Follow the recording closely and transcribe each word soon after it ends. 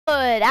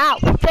Good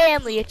out,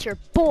 family. It's your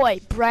boy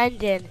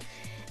Brendan,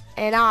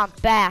 and I'm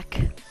back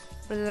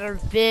with another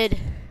vid.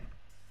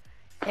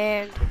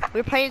 And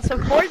we're playing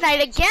some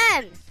Fortnite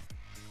again,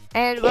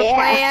 and we're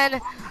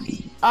playing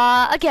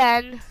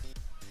again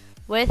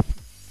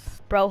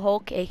with Bro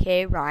Hulk,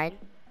 aka Ryan.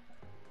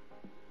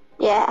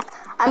 Yeah,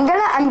 I'm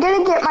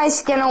gonna get my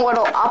skin a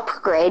little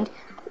upgrade.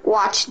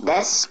 Watch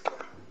this.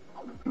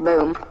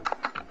 Boom.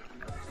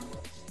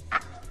 I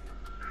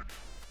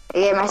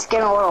get my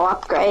skin a little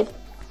upgrade.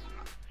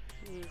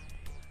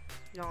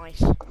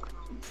 Nice.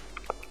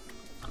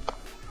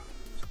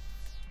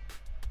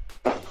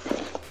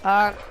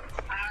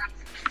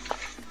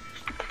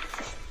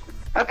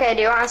 Okay,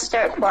 do you want to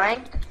start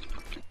playing?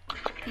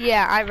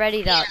 Yeah, I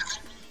readied up.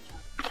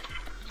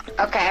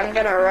 Okay, I'm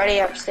gonna ready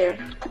up soon.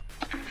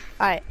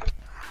 Alright,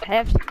 I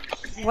have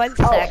 1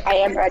 Oh, sec. I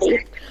am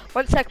ready.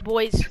 1 sec,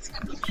 boys.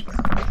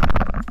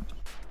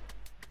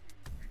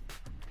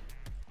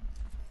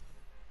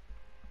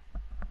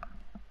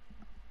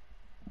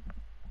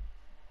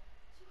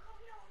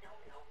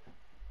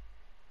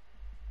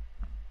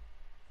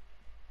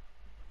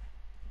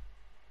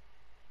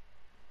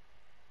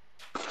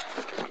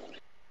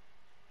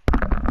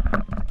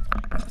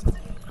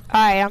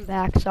 Alright, I'm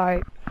back,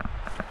 sorry.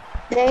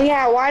 Then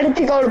yeah, I wanted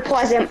to go to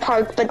Pleasant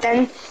Park, but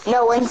then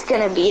no one's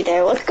gonna be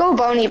there. Let's go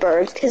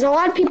Boneyburg, because a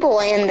lot of people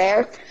land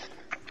there.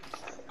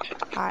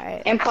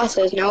 Alright. And plus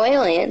there's no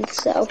aliens,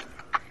 so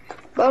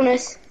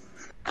bonus.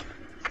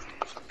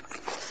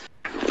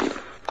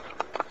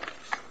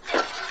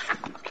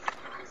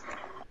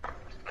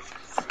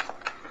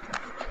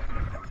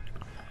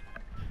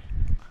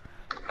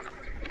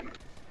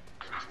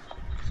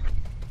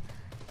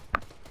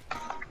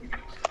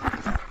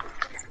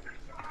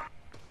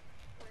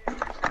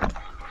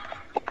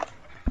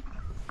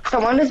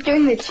 Someone is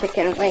doing the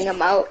chicken wing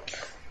emote.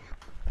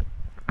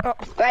 Oh.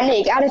 Brenda,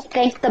 you gotta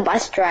thank the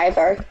bus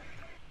driver.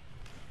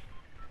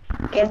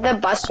 Give the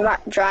bus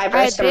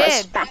driver some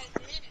respect.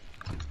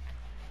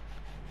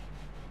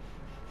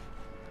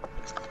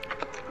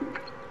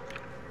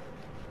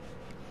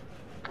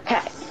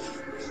 Okay.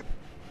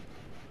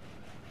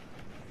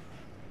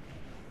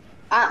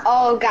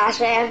 Oh gosh,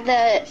 I have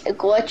the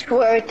glitch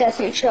where it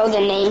doesn't show the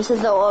names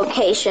of the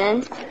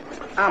location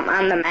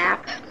on the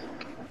map.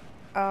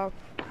 Oh.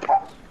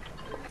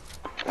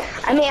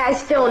 I mean, I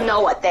still know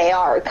what they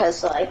are,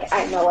 because, like,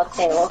 I know what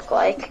they look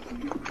like.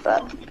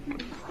 But,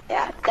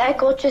 yeah, that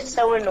glitch is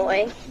so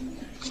annoying.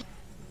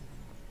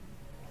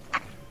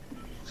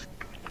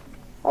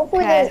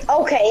 Hopefully there's...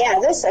 Okay, yeah,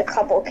 there's a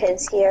couple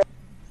kids here.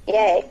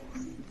 Yay.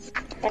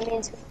 That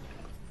means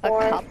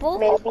more, A couple?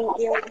 maybe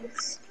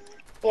aliens.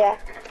 Yeah.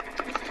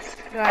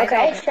 No,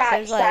 okay, know,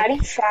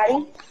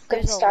 shotty.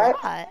 Good start.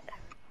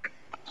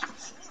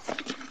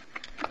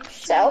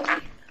 So?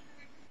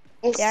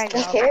 Yeah, I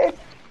know. Scared?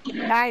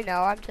 I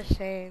know, I'm just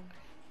saying.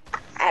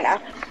 I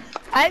know.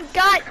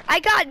 I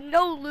got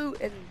no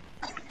loot in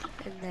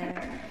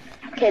there.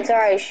 Kids are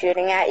already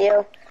shooting at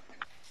you.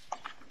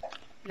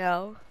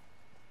 No.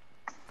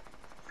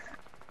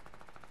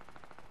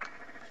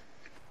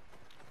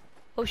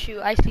 Oh shoot,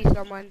 I see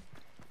someone.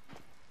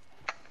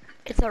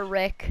 It's a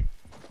Rick.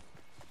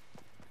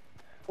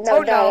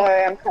 No, don't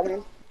worry, I'm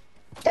coming.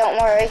 Don't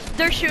worry.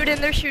 They're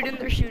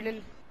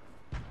shooting.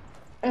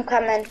 I'm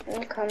coming.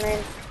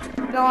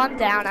 No, I'm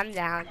down.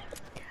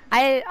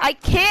 I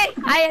can't,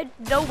 I had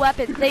no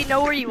weapons. They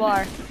know where you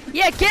are.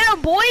 Yeah, get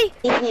him, boy!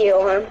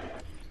 Heal him.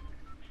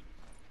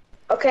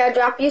 Okay, I'll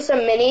drop you some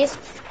minis.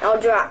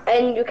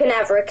 And you can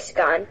have Rick's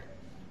gun.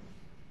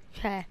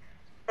 Okay.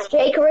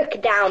 Shake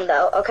Rick down,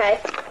 though,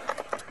 okay?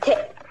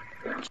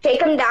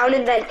 Shake him down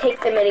and then take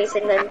the minis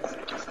and then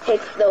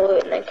take the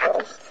loot and then kill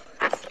him.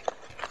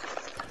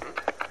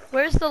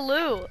 Where's the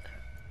loot?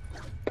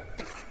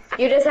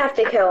 You just have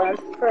to kill him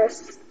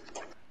first.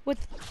 What?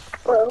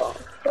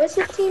 Where's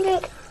his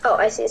teammate? Oh,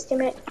 I see his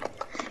teammate.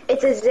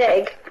 It's a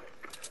Zig.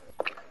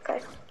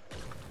 Okay.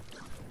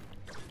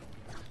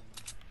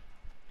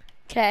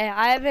 Okay,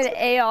 I have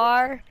an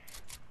AR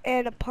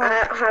and a pump.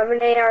 I have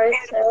an AR,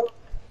 so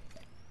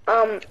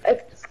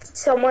if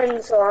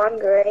someone's long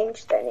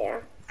range, then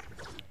yeah.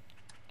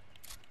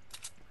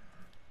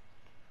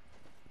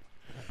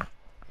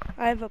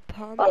 I have a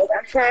pump. Oh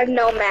gosh, I have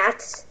no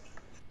mats.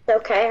 It's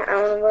okay, I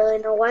don't really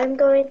know why I'm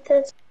going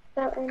to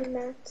without any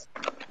mats.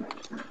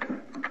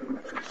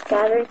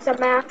 Gathering some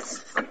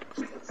mats.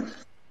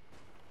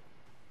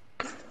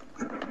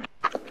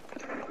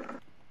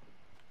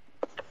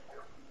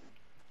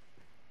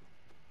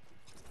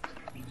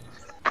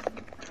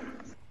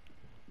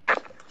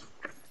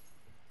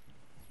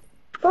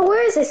 But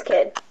where is this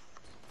kid?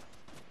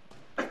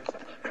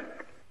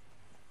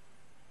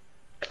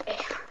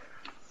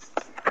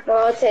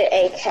 Well, it's an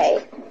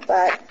AK,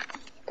 but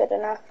good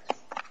enough.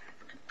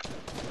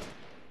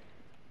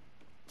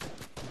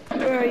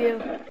 Where are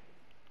you?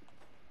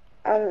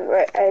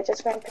 Right, I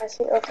just went past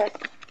you. Okay.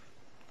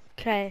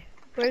 Okay,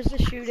 where's the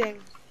shooting?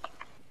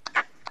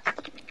 I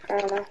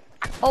don't know.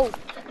 Oh.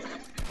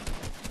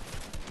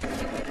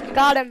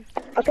 Got him.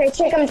 Okay,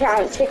 shake him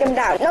down. Shake him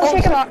down. No, Oh,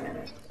 shake him.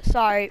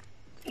 sorry.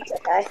 It's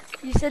okay.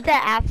 You said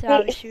that after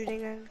I was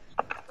shooting him.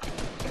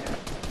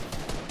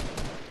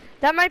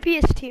 That might be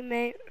his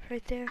teammate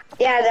right there.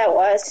 Yeah, that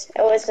was.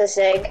 It was the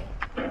Zig.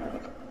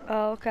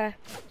 Oh, okay.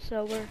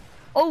 So we're...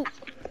 Oh!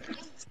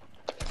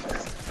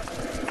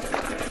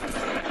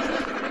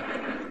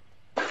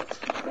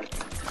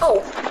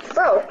 Oh,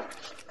 bro.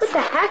 What the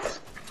heck?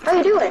 How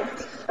you doing?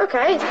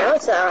 Okay,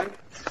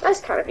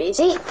 that's kind of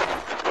easy.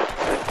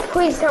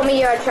 Please tell me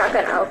you had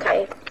shotgun.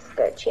 Okay,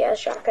 good. She has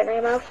shotgun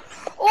ammo.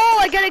 Oh,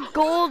 I got a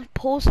gold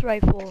pulse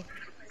rifle.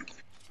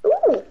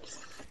 Ooh.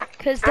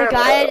 Cause the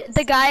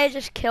guy I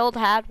just killed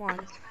had one.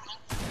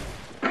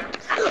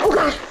 Oh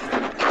gosh.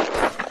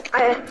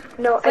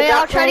 Wait,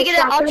 I'll try to get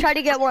it. I'll try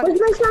to get one. Where's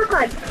my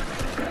shotgun?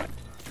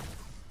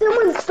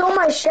 Someone stole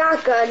my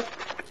shotgun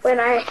when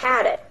I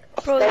had it.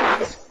 Bro,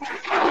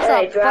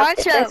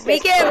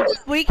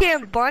 we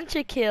get a bunch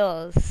of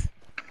kills.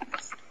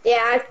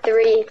 Yeah, I have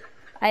 3.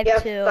 I have you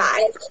 2.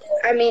 5.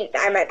 I mean,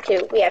 I'm at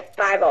 2. We have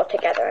 5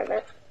 altogether. I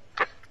meant.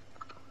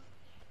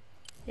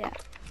 Yeah.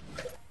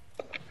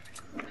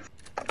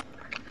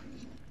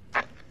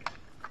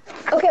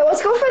 Okay,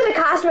 let's go for the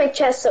cosmic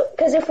chest,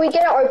 because if we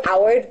get our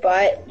powered,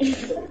 but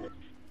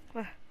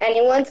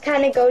anyone's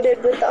kind of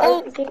goaded with the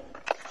RPG.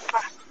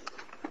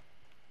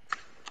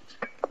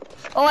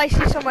 Oh, I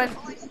see someone.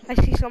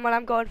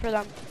 I'm going for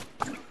them.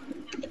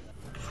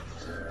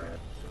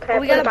 Okay,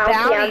 we got a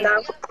bounty on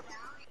them.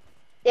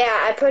 Yeah,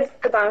 I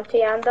put the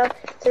bounty on them,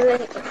 so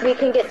then we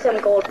can get some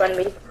gold when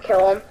we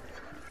kill him.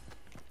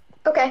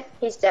 Okay,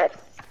 he's dead.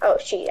 Oh,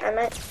 I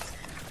meant.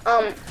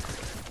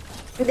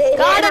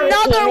 Got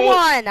another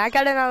one! I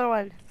got another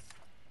one.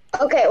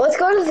 Okay, let's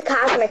go to the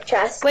cosmic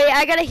chest. Wait,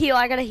 I gotta heal.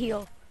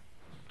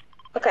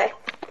 Okay.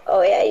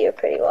 Oh yeah, you're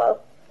pretty low.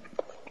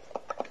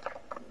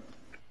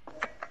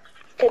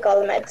 Take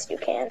all the meds you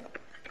can.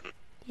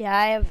 Yeah,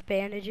 I have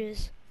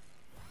bandages.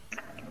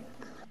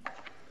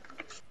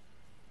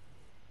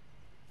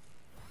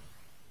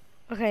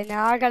 Okay,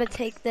 now I gotta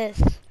take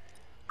this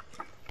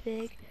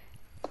big.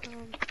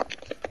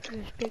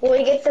 Will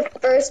we get the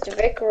first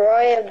Vic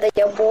Roy of the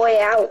Yo Boy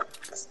Out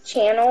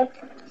channel?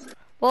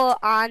 Well,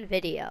 on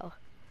video.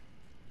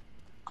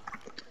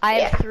 I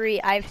have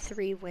 3. I have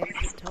 3 wins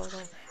in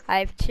total. I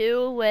have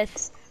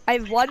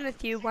 1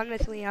 with you, 1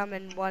 with Liam,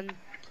 and 1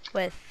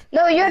 with.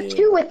 No, you have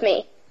 2 with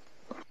me.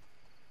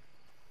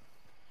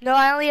 No,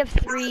 I only have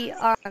 3.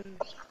 I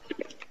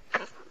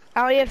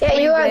only have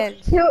 3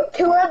 wins. Have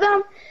 2 of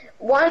them.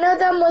 One of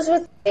them was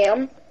with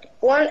Liam.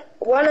 One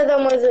of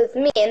them was with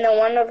me, and then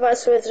one of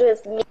us was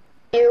with me,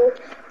 you,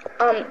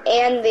 and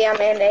Liam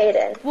and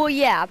Aiden. Well,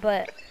 yeah,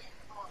 but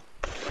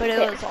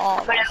it was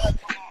all.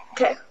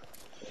 Okay.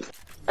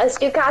 Let's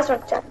do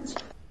cosmic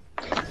chest.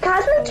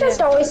 Cosmic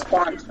chest always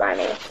spawns by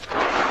me.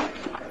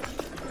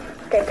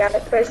 Okay, got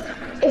it first.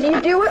 If you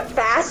do it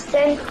fast,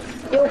 then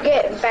you'll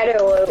get better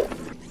loot.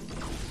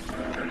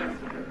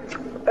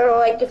 Or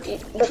like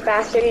the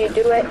faster you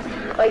do it,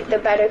 like the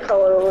better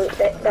color loot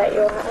that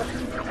you'll have.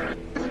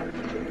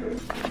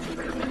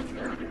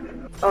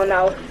 Oh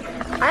no.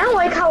 I don't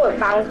like how it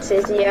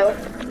bounces, yo.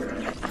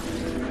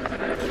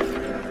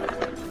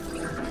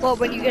 Well,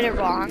 when you get it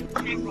wrong?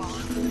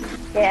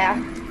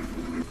 Yeah.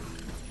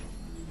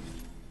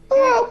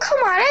 Oh, come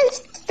on. I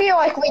feel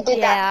like we did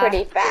that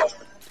pretty fast.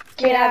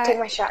 Can I take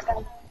my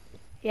shotgun?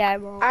 Yeah, I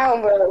won't. I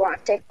don't really want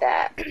to take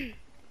that.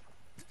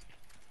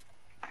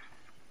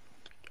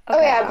 Oh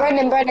yeah,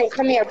 Brendan,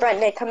 come here,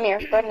 Brendan.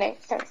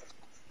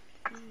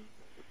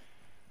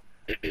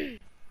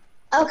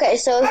 Okay,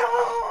 so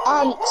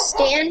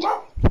stand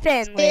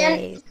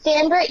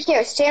right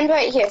here.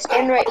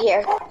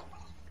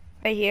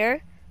 Right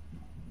here?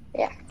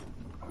 Yeah.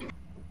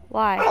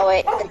 Why? Oh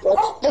wait,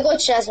 the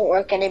glitch doesn't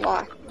work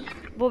anymore.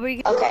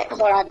 Okay,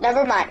 hold on.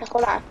 Never mind.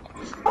 Hold on.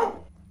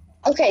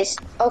 Okay,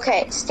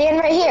 stand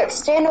right here.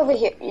 Stand over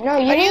here. No,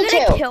 you need to.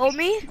 Are you gonna kill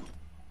me?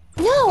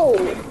 No.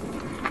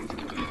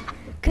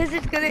 Cause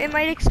it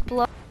might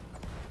explode.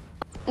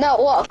 No,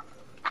 look.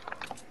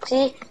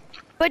 See?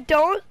 But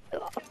don't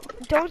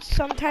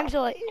sometimes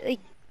like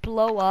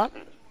blow up?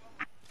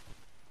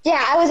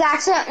 Yeah, I was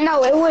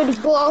no, it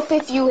would blow up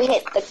if you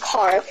hit the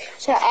car.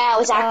 So I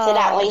was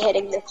accidentally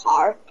hitting the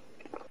car.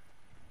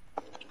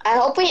 I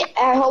hope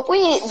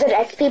the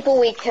next people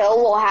we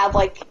kill will have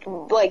like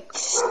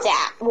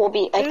stat will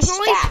be like there's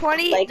only stat.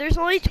 20 there's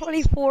only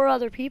 24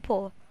 other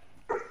people.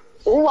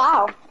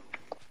 Wow.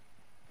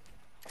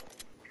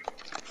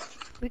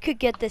 We could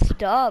get this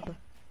dub.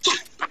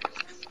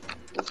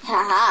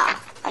 Haha.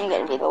 I'm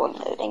gonna be the one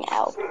loading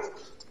out.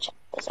 Check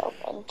this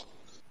opened.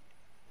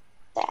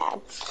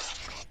 Sad.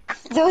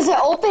 There was an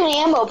open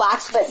ammo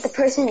box, but the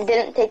person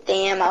didn't take the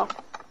ammo.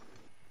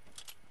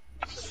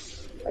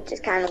 Which is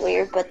kind of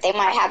weird, but they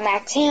might have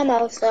max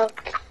ammo, so.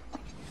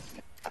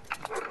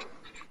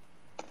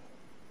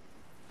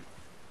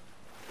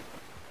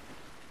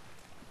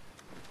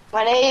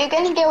 When are you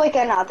gonna get like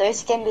another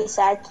skin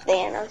besides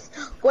Thanos?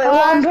 Wait,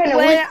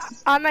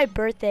 on my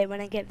birthday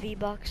when I get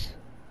V-Bucks.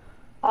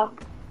 Oh.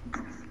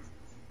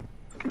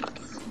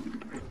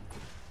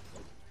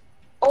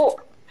 Oh,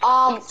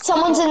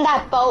 Someone's in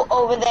that boat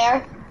over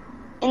there,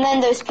 and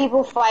then there's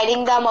people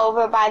fighting them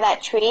over by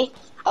that tree.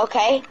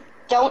 Okay,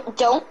 don't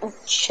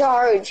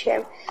charge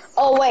him.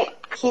 Oh wait,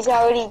 he's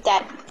already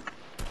dead.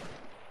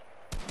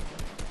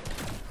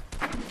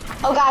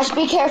 Oh gosh,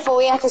 be careful.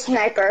 We have a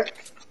sniper.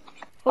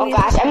 Oh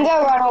gosh, I'm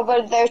gonna run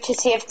over there to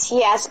see if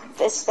he has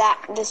this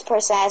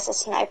person has a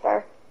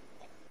sniper.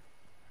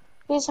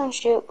 Please don't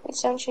shoot.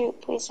 Please don't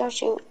shoot. Please don't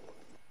shoot.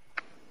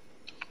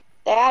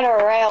 They had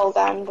a rail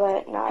gun,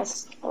 but no,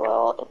 it's a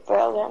little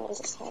rail gun is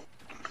a sniper.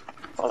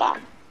 Hold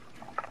on.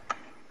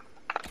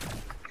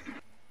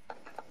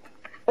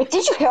 Wait,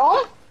 did you kill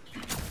him?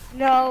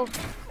 No,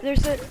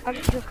 there's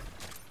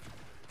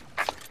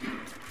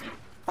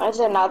There's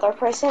another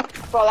person.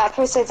 Well, that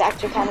person's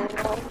actually kind of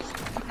annoying.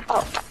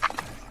 Oh.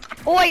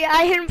 Oh,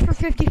 I hit him for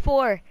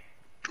 54.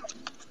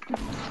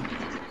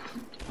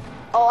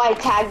 Oh, I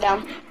tagged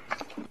him.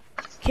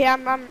 Okay,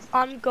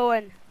 I'm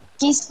going.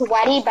 He's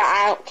sweaty, but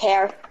I don't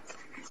care.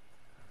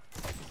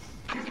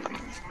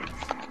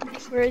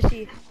 Where is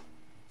he?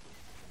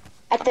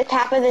 At the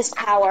top of this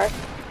tower.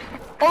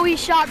 Oh, he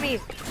shot me.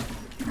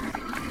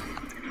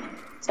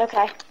 It's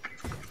okay.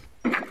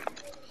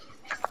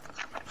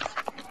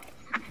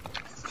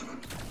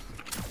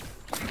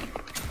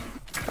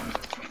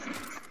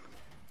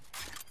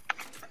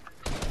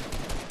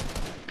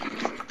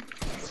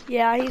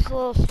 Yeah, he's a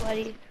little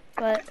sweaty,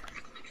 but...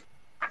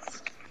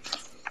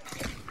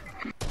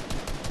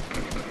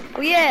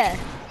 Oh, yeah.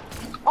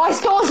 Oh, I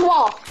stole his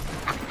wall.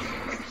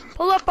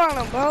 Pull up on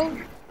him, bro.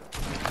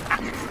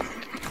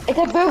 It's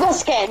a Booga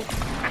skin.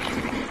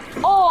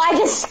 Oh, I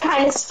just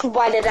kind of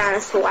sweated on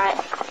a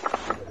sweat.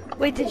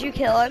 Wait, did you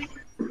kill him?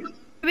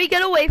 Did we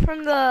get away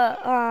from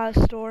the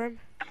storm?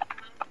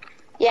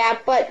 Yeah,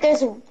 but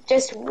there's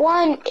just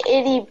one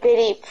itty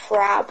bitty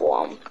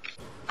problem.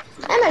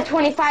 I'm at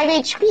 25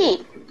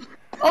 HP.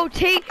 Oh,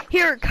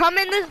 here, come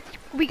in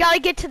we gotta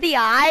get to the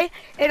eye,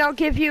 and I'll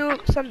give you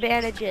some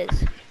bandages.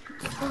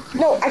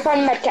 No, I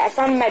found a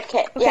medkit.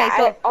 Okay,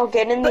 yeah, I'll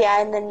get in the eye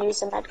and then use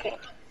the medkit.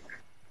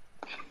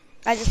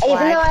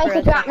 Even though I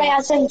forgot my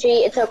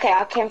SMG, it's okay.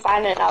 I can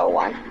find another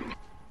one.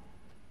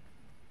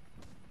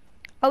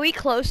 Are we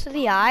close to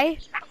the eye?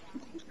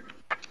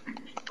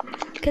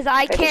 Because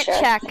I can't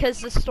check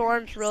because the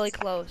storm's really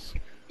close.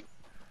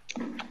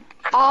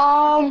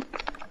 Kinda.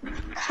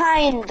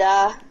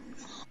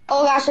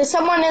 Oh gosh, there's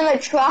someone in the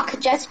truck.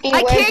 Just beware.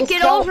 I can't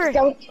get over.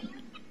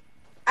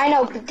 I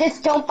know, but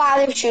just don't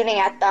bother shooting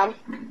at them.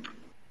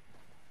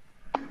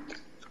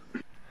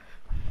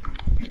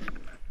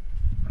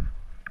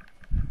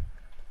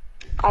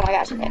 Oh my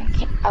gosh,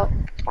 oh,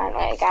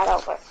 finally I got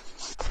over.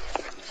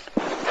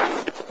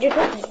 You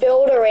just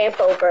build a ramp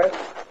over.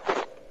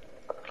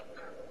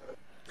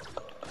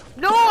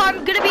 No,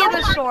 I'm gonna be in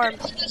the storm.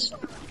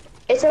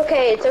 It's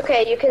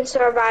okay, you can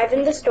survive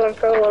in the storm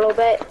for a little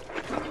bit.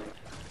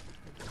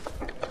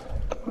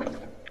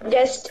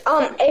 Just,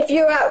 if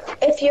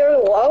you're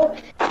low,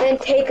 then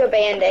take a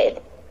Band-Aid.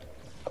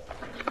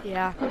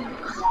 Yeah.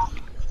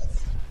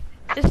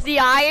 Is the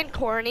eye in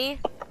corny?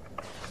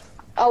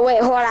 Oh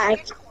wait, hold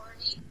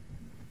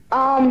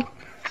on.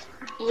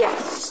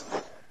 Yes.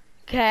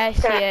 Okay, I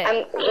see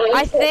it.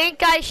 I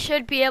think I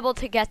should be able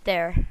to get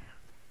there.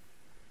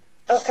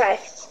 Okay.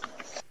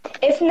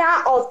 If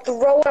not, I'll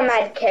throw a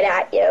med kit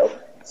at you,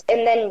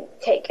 and then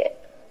take it.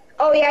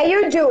 Oh yeah,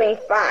 you're doing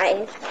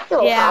fine.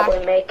 You'll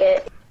probably make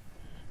it.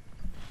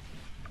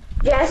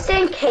 Just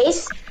in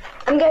case,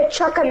 I'm gonna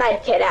chuck a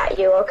med kit at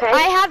you, okay?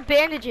 I have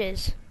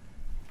bandages.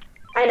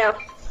 I know.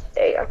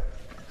 There you go.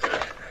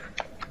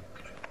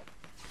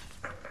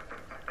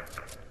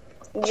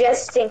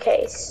 Just in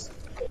case.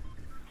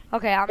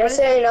 Okay, I'm just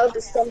so you know,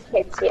 there's some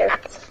kids here.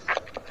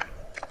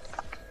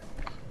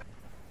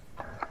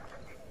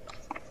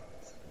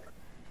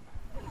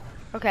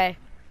 Okay.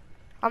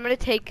 I'm gonna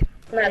take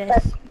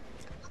this.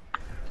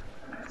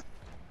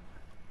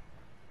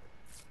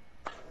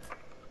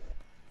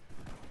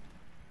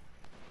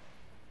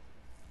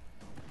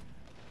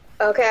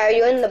 Okay, are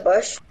you in the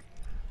bush?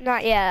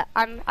 Not yet.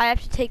 I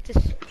have to take this.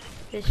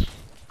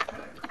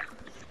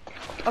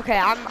 Okay,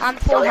 I'm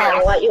full health.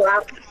 I'll let you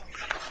out.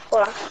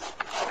 Hold on.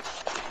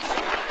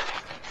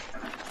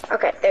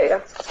 Okay, there you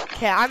go.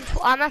 Okay,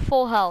 I'm at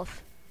full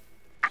health.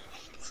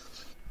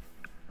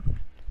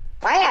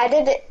 My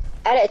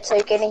edits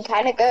are getting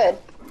kind of good.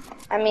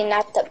 I mean,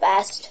 not the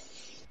best.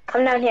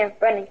 Come down here,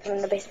 running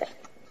from the basement.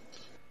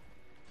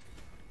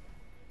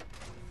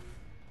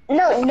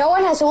 No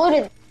one has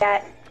looted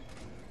that.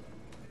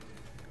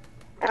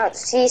 I don't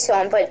see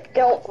someone, but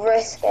don't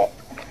risk it.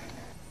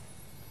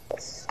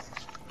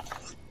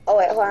 Oh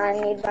wait, hold on, I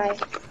need my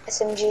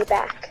SMG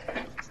back.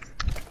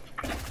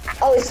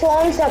 Oh,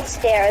 Sloan's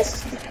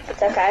upstairs.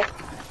 It's okay.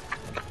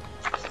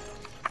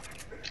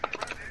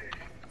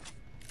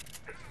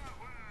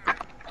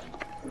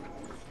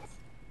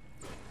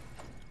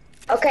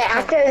 Okay,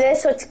 after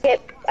this, let's get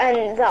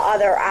in the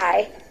other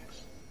eye.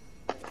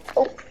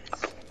 Oh.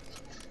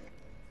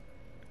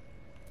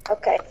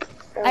 Okay.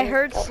 I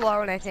heard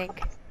Sloan, I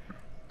think.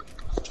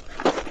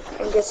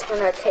 I'm just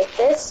gonna take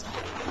this.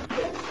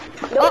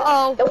 Nope.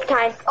 Uh-oh. Nope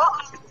time.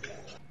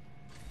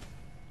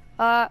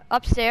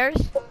 Upstairs?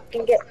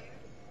 Can get,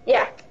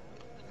 yeah.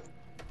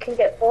 Can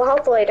get full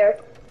health later.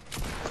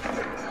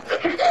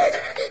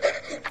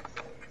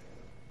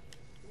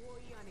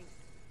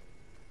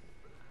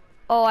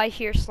 Oh, I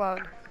hear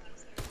Sloan.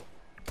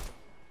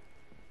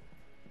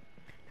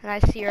 And I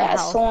see your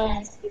health.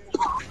 Sloan.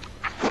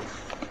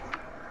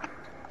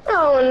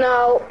 Oh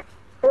no.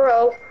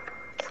 Bro,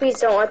 please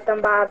don't let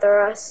them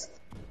bother us.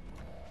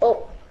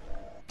 Oh.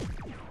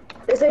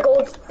 There's a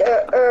gold,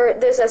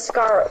 there's a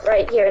scar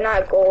right here,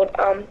 not gold,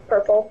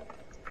 purple.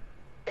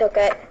 Took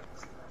it.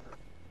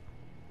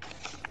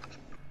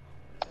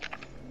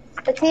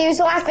 Let's see who's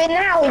laughing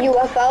now,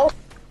 UFO.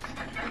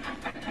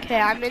 Okay,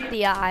 I'm in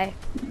the eye.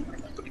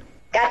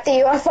 Got the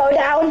UFO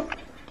down.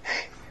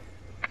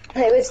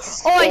 It was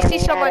just Oh, I see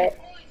spamming someone. at it.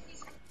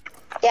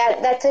 Yeah,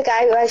 that's a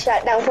guy who I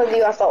shot down from the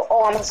UFO.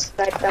 Oh, I'm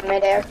sniped from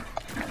midair.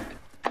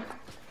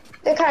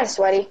 They're kind of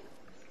sweaty.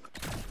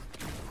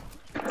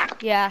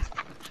 Yeah.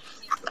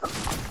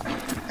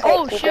 Okay,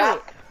 Oh, keep shoot.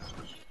 that.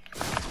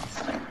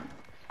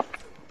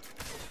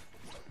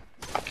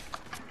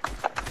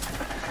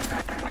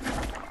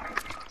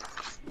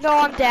 No,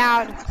 I'm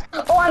down.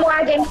 Oh, I'm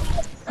lagging.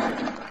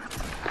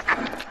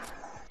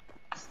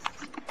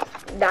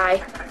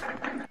 Die.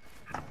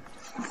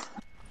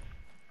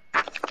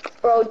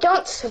 Bro,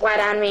 don't sweat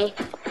on me.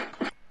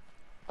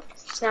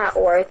 It's not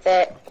worth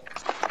it.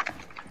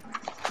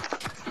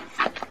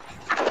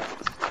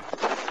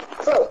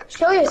 Bro,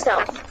 show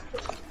yourself.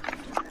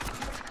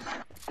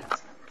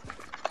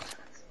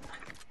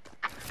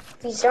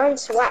 These darn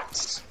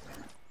sweats.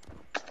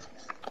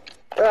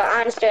 Bro,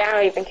 honestly, I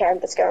don't even care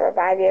if this gonna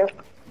revive you.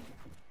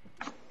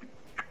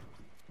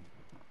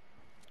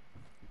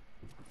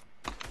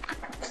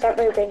 Stop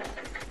moving.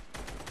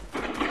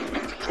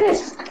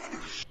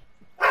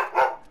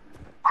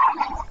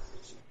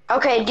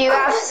 Okay, do you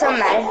have some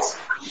meds?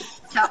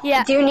 No.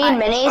 Yeah. Do you need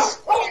minis?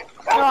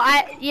 No,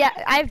 I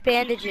have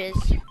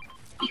bandages.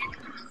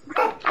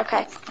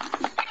 Okay.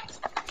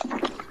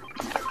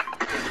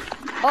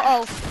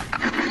 Uh-oh.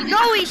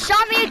 No, he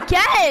shot me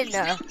again!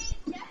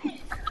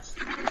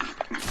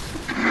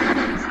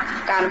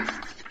 Got him.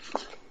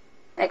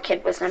 That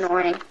kid was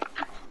annoying.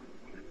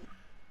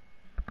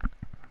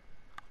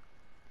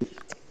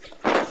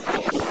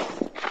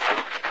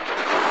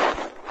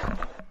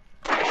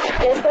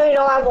 Just so you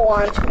don't have a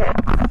launch pad.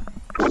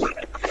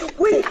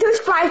 Wait, there's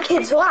 5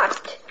 kids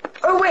left.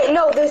 Or wait,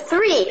 no, there's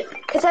 3,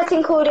 because that's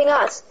including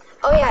us.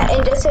 Oh yeah,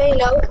 and just so you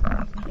know,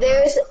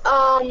 there's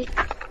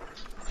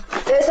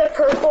a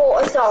purple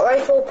assault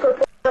rifle,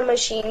 purple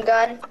machine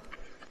gun.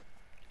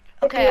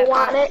 Okay, If you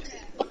want it.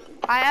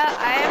 I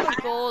have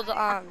a gold,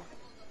 I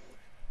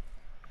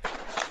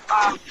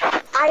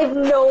have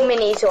no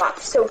minis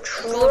left, so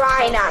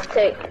try not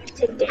to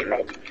take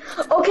damage.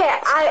 Okay,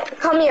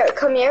 come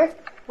here.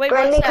 Wait,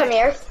 Brendan, one sec. come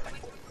here.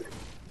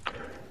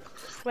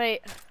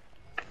 Wait.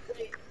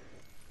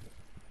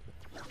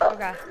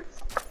 Okay.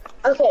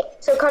 Okay,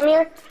 so come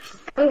here.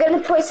 I'm gonna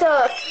place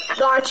a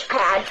launch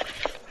pad.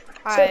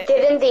 So Alright.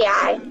 get in the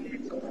eye.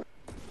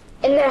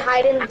 And then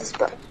hide in this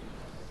bush.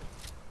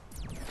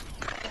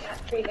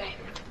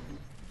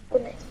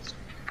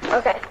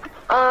 Okay.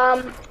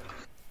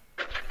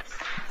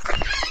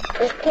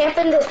 Just camp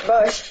in this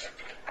bush.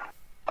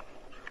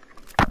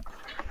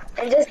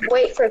 And just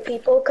wait for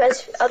people,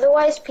 because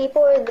otherwise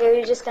people are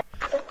literally just gonna...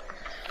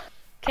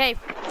 Okay,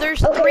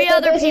 there's 3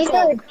 other there's people.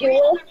 Either a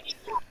duo.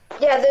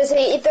 Yeah, there's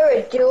either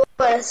a duo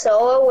and a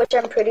solo, which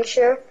I'm pretty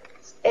sure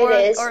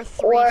it is. Or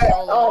 3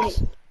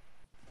 solos.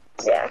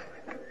 Yeah.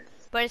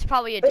 But it's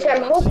probably a Which duo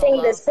I'm hoping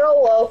solo. the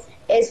solo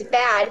is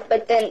bad,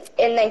 but then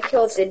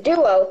kills the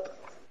duo.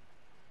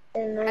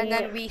 And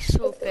then we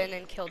swoop in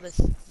and kill this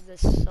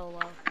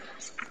solo.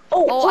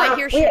 Oh, I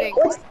hear shooting.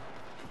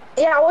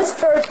 What's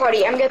third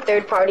party? I'm get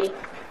third party.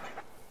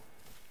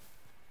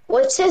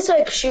 Let's just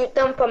like shoot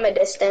them from a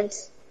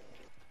distance.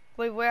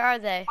 Wait, where are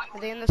they? Are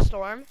they in the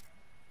storm?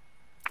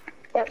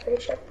 Yeah,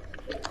 pretty sure.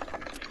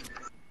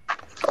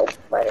 Oh,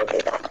 why did I do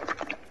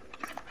that?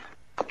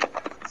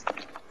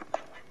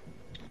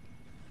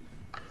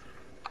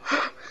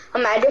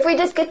 Imagine if we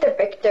just get the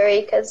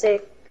victory because they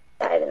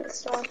died in the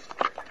storm.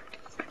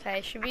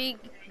 Okay, should we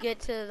get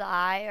to the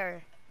eye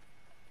or?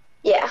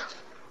 Yeah.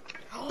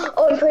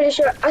 Oh, I'm pretty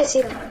sure I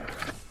see them.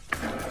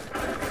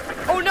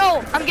 Oh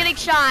no, I'm getting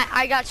shot.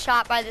 I got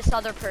shot by this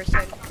other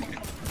person.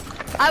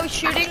 I was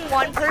shooting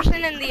one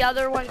person and the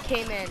other one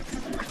came in.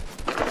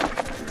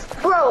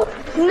 Bro,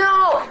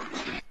 no!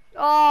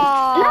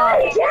 Oh. Not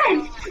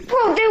again!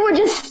 Bro, they were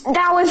just,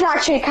 that was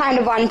actually kind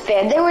of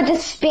unfair. They were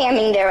just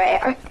spamming their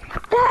air.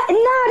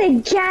 Not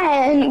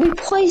again! We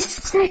placed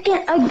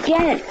second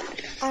again.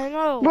 I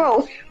know.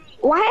 Bro,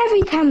 why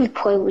every time we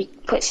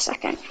put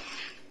second?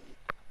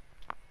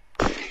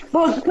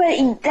 Well,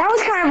 but that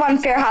was kind of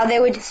unfair how they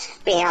were just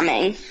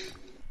spamming.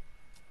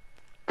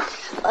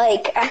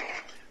 Like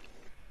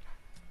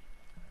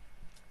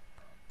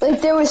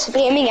they were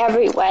spamming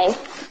every way.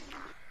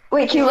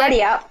 Wait, you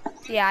ready up?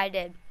 Yeah, I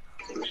did.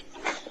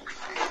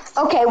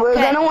 Okay, we're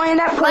Okay, gonna wind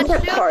up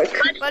Perfect Park.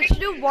 Let's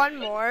do one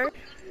more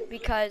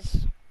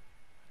because.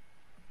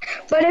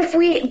 But that's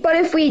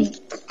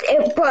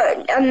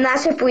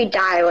if we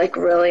die like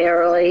really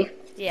early.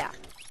 Yeah.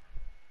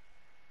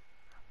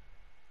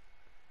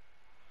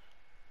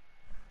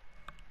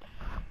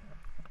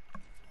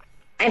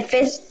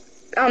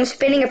 I'm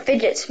spinning a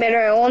fidget spinner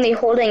and only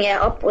holding it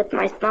up with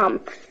my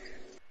thumb.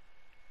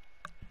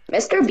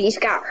 Mr.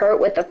 Beast got hurt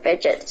with a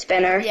fidget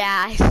spinner.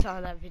 Yeah, I saw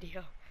that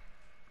video.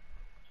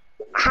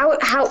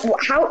 What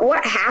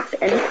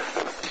happened?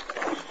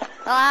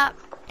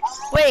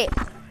 Wait.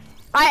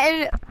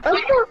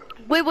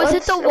 Wait, was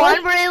it the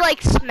one where it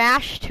like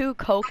smashed 2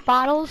 Coke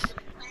bottles?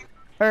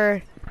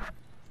 Or?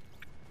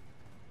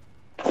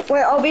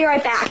 Wait, I'll be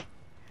right back.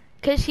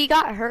 Cause he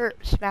got hurt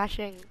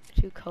smashing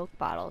 2 Coke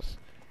bottles,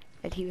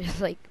 and he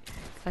was like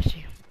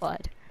gushing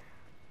blood.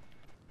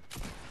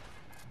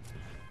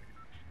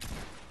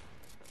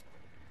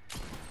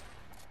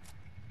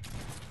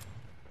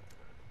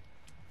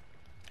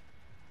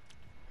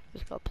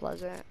 Let's go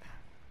Pleasant.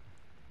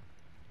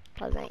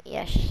 Pleasant,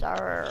 yes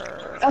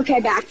sir. Okay,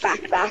 back.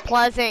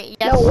 Pleasant,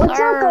 yes No, let's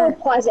sir. not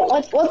go Pleasant.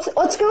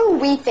 Let's go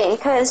Weeping,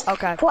 cause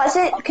Okay.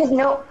 Pleasant, cause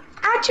no.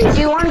 Actually,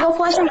 do you want to go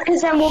Pleasant?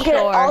 Cause then we'll get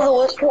all the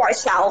loot to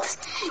ourselves.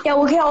 Yeah,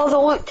 we'll get all the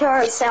loot to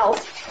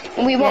ourselves,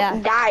 and we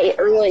won't die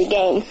early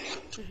game.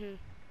 Mhm.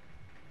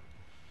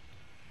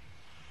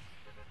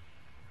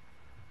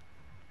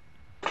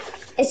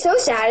 It's so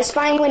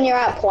satisfying when you're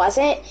at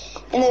Pleasant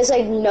and there's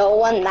like no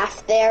one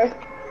left there.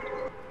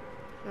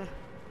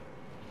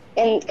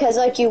 And cause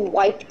like you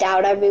wiped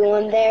out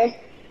everyone there.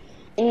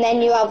 And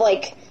then you have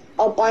like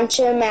a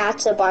bunch of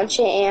mats, a bunch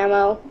of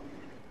ammo,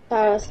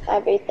 kind of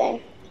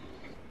everything.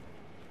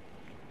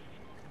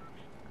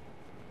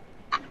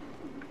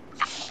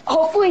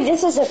 Hopefully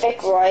this is a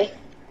Vic Roy.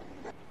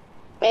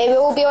 Maybe it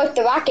will be like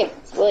the Rocket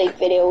League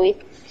video we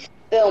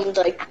filmed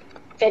like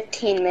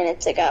 15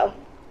 minutes ago.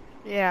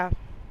 Yeah.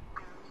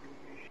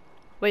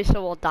 Wait,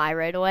 so we'll die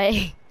right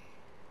away?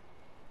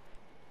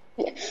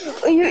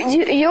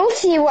 You'll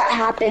see what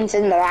happens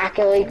in the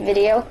Rocket League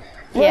video.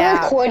 We're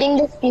Yeah. recording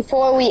this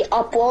before we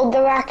upload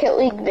the Rocket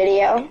League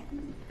video.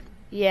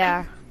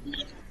 Yeah.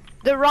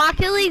 The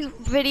Rocket League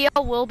video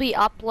will be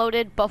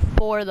uploaded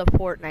before the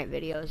Fortnite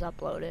video is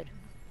uploaded.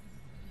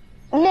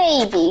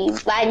 Maybe.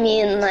 I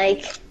mean,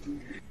 like...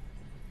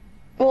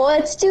 Well,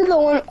 let's do the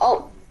one...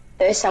 Oh,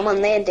 there's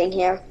someone landing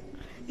here.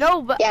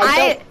 No, but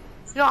Yeah,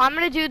 No, I'm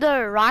gonna do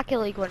the Rocket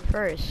League one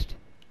first.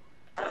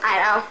 I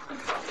know.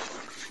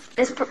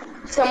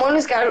 Someone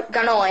was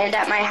gonna land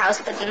at my house,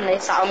 but then they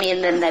saw me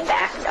and then they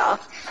backed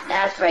off.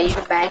 That's right, you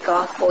should back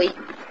off, boy.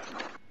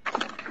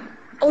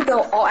 Oh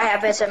no, all I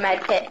have is a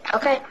med kit.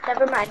 Okay,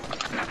 never mind.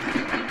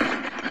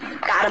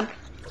 Got him.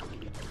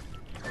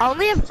 I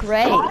only have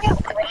gray.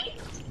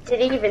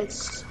 Didn't even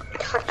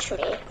touch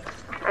me.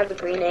 I have a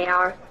green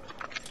AR.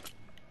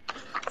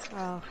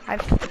 Oh, I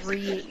have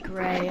 3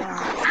 gray.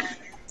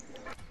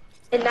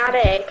 And not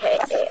an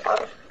AK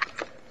AR.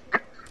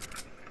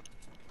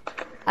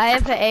 I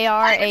have an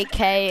AR,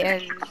 AK,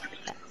 and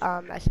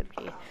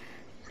SMG.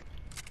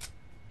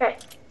 Okay.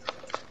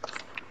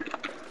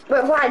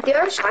 But why? Do you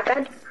have a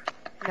shotgun?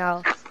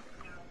 No.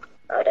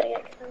 Oh, dang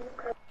it.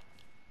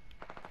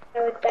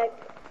 I would beg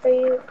for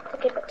you to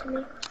give it to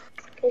me.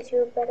 Because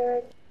you're better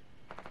at...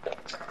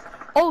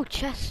 Oh,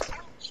 chest.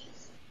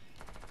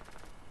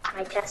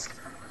 My chest.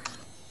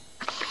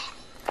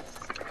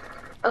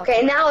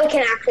 Okay, now we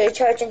can actually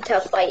charge into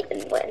a fight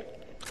and win.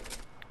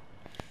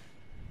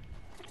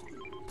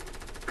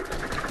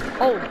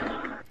 Oh.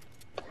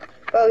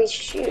 Oh, he's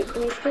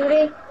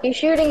shooting? He's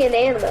shooting an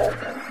ammo.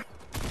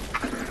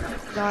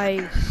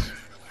 Nice.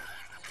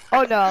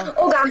 Oh no.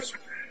 Oh gosh,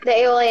 the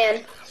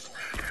alien.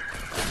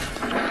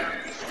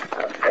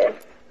 Okay,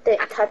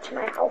 didn't touch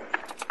my health.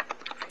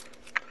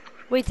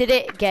 Wait, did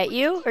it get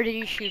you, or did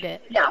you shoot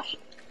it? No,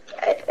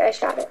 I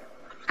shot it.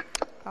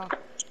 Oh.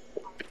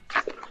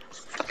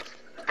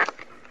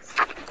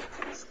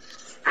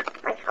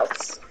 My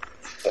house.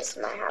 This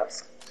is my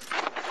house.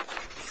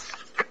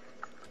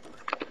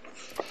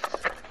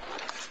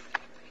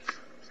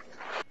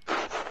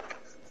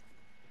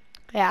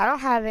 Yeah, I don't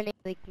have any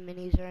like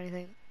minis or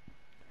anything.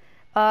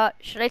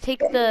 Should I take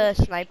the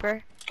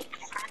sniper?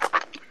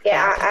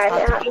 Yeah, I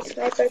have a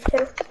sniper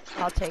too.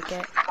 I'll take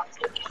it.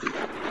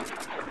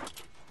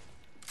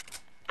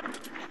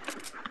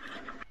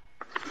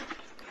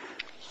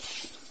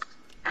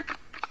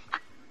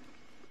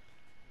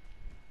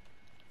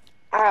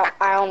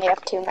 I only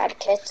have 2 med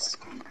kits.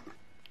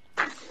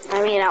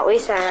 I mean, at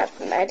least I have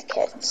med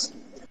kits.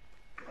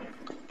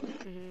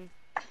 Mhm.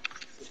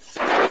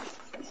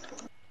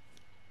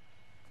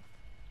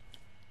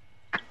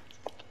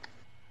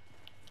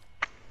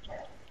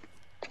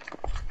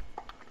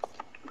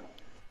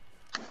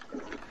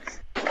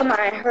 Come on,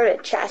 I heard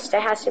a chest.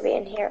 It has to be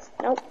in here.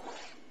 Nope.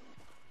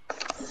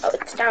 Oh,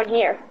 it's down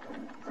here.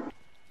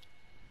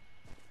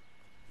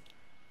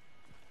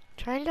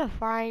 Trying to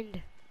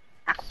find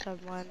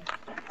someone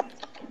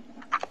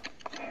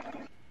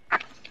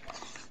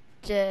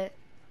to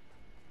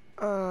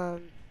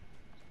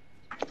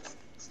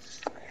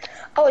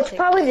Oh, it's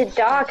probably the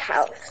dog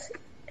house.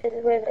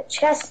 Is where the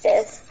chest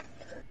is.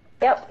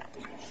 Yep.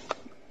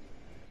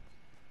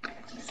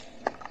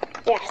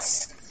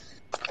 Yes.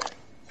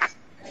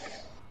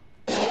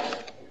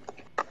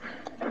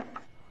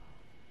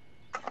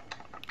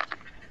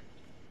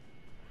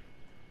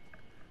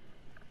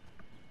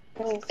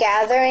 I'm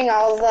gathering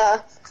all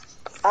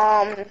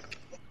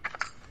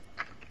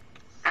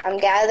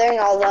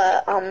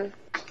the,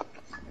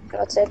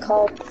 what's it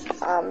called?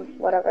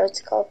 Whatever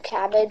it's called,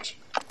 cabbage.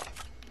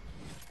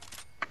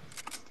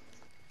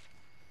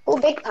 Oh,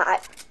 big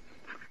pot.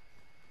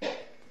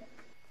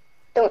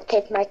 Don't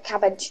take my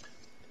cabbage.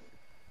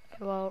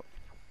 Well,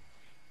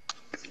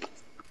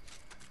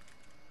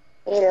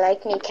 You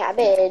like me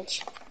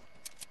cabbage.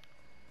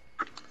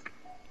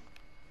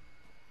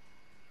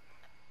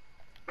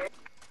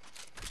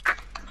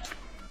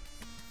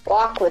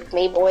 Walk with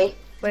me, boy.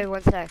 wait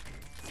 1 sec.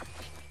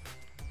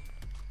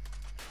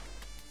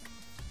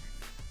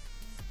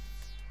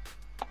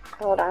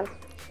 Hold on.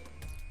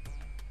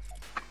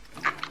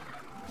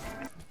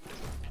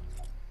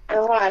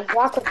 Oh, hold on.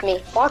 Walk with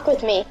me. Walk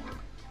with me.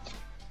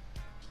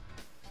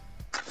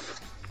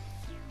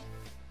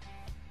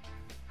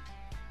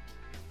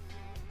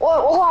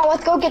 Whoa, hold on.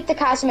 Let's go get the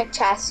cosmic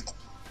chest.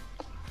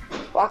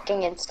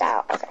 Walking in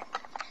style. Okay.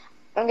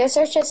 I'm gonna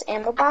search this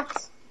ammo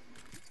box.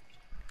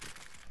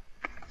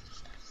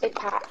 Big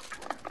pot.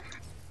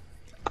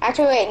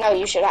 Actually, wait. No,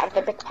 you should have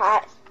the big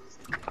pot.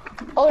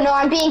 Oh no,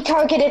 I'm being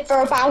targeted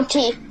for a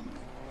bounty.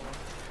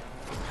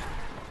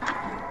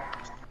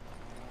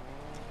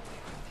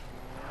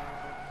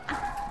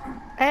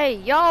 Hey,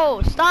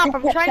 yo, stop!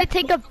 I'm trying to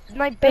take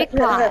my big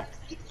pot.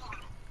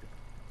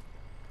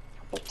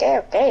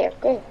 Okay.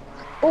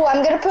 Oh,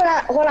 I'm gonna put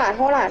on.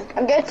 Hold on.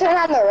 I'm gonna turn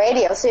on the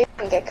radio so you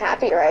can get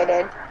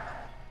copyrighted.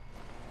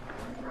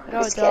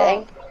 No, Just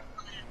don't.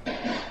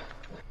 kidding.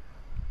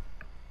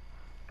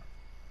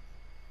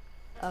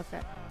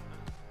 Okay.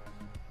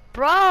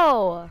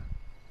 Bro!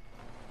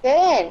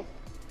 Get in.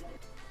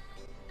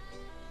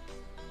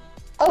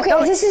 Okay,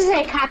 No, this isn't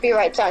a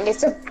copyright song.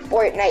 It's a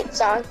Fortnite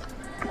song.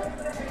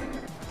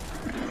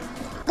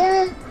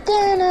 Da,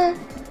 da, na.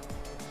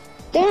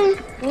 Da,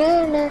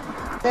 na, na,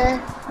 na,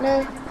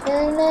 na,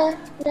 na, na,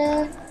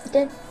 na,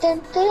 da, da,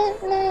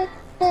 da, na,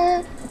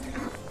 na.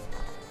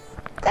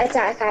 That's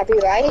not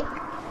copyright.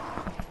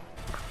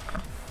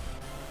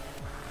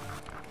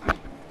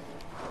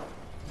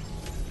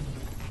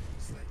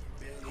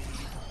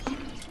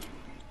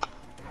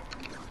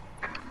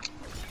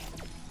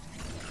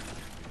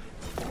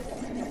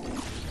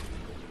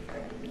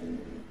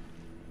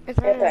 It's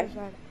right on the Okay. other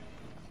side.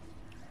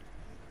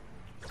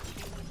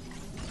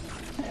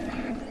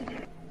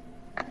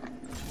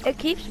 It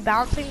keeps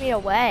bouncing me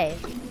away.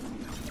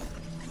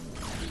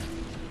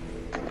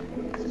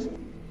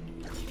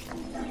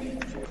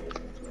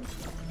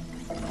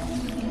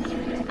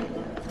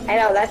 I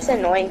know, that's an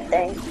annoying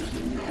thing.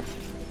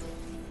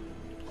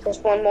 There's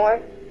one more.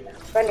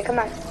 Brenda, come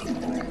on.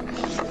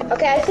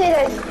 Okay, I'd say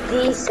that's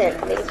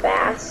decently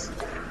fast.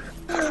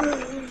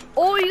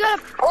 Oh, you got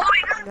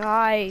a...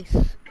 Nice.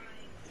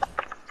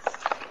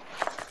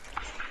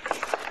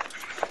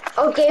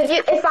 I'll give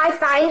you, if I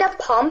find a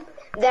pump,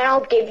 then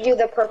I'll give you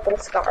the purple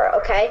scar,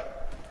 okay?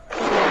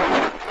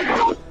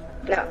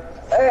 No.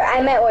 Or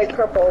I meant like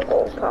purple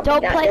gold pump.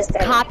 Don't not play just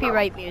any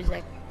copyright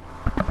music.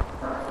 pump.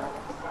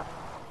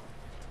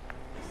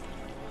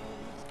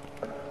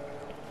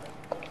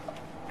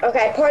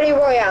 Okay, Party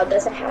Royale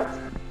doesn't have.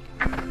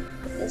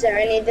 Is there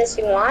any of this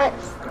you want?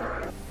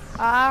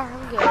 I'm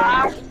good.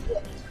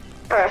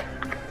 Alright.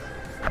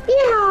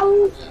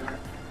 Yeah.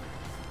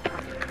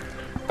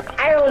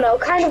 I don't know,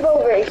 kind of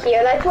over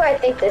here. That's where I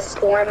think the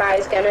storm eye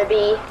is gonna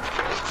be.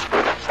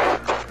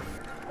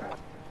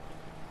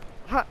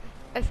 Huh,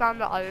 it's on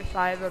the other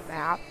side of the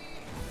map.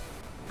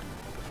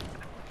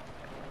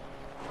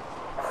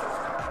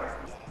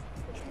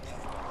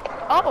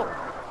 Oh,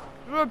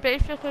 you were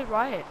basically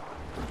right.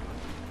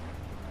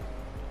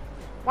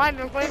 Why,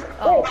 Nicholas?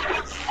 Oh.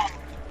 Wait.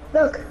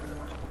 Look.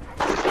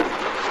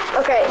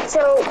 Okay,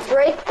 so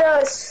break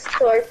the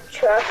slurp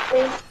truck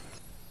thing.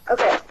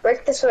 Okay,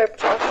 break the slurp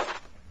truck.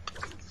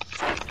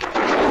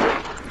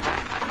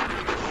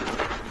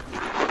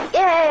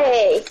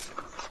 Yay!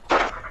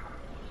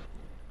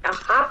 Now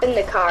hop in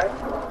the car.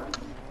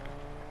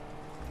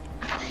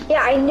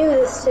 Yeah, I knew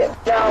this. No,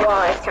 well,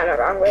 I was kind of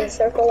wrong with the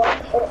circle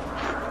walk.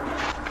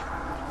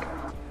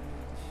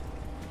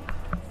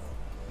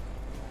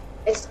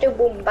 It's too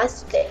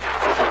bombastic.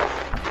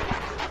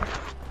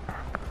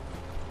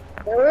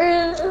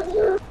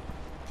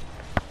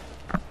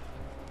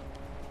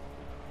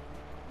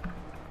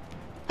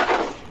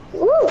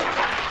 Woo!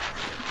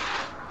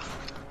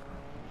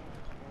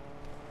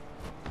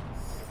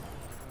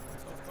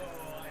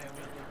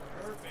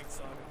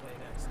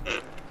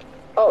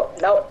 Oh,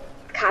 no.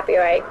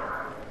 Copyright.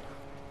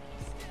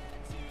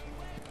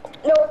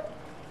 Nope.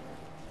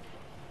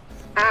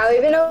 I don't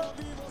even know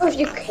if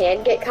you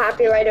can get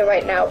copyrighted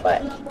right now,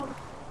 but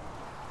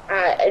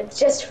it's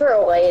just for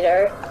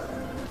later.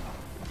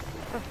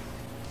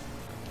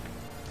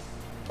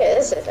 Okay,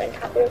 this this isn't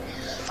copyright.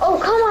 Oh,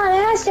 come on,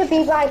 it has to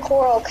be by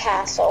Coral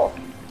Castle.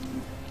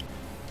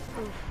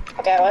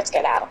 Okay, let's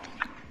get out.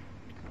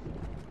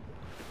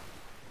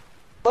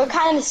 We're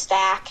kind of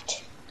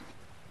stacked.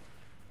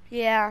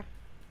 Yeah.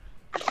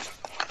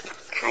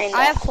 Kind of.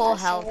 I have full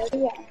health.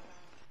 Oh,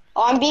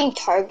 I'm being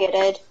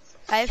targeted.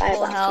 I have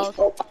full health.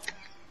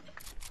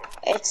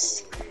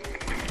 It's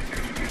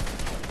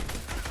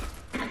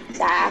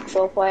the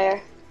actual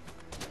player.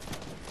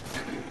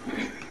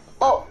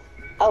 Oh,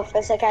 for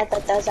a second I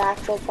thought that was the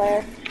actual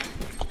player.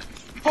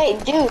 Hey,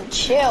 dude,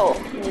 chill.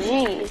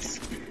 Jeez.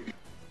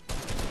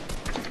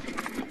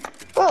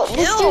 Bro,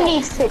 this dude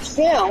needs to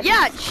chill.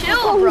 Yeah,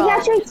 chill, bro.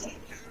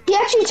 He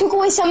actually took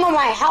away some of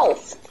my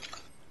health.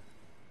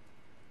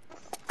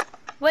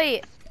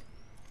 Wait.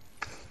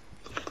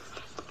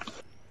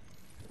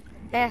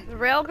 The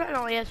railgun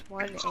only has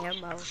 1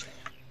 ammo.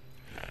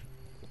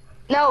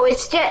 No,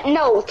 it's just,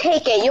 no,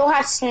 take it. You'll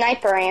have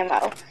sniper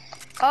ammo.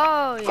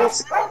 Oh, yeah.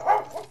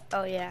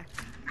 Oh, yeah.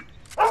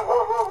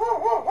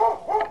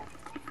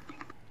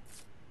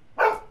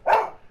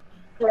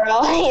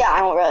 Really? Yeah, I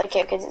don't really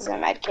care because there's a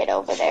med kit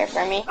over there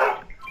for me.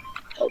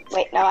 Oh,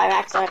 wait, no, I'm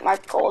accidentally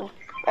marked gold.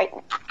 Right?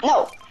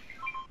 No.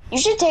 You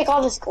should take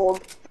all this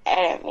gold. I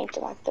didn't mean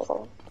to mark the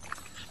gold.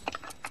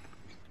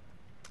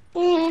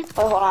 Wait,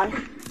 hold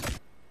on.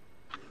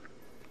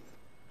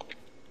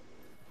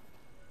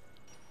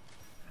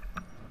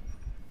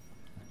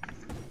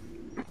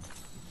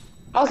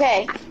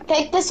 Okay,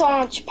 take this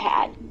launch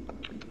pad.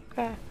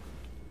 Okay.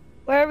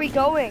 Where are we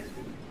going?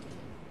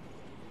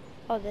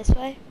 Oh, this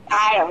way?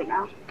 I don't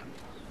know.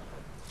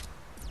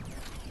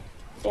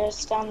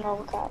 Just down the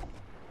lookout.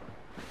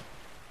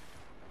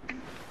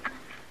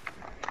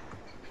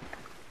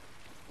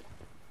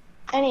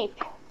 Any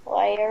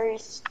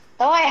players?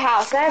 The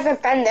lighthouse. I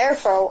haven't been there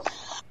for.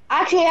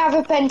 Actually, I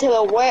haven't been to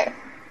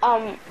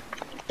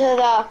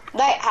the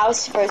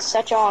lighthouse for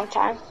such a long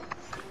time.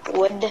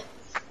 Wood.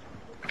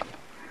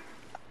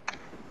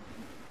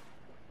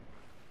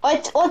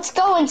 Let's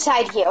go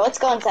inside here. Let's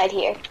go inside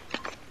here.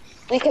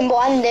 We can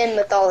blend in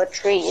with all the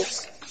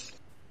trees.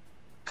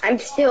 I'm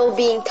still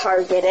being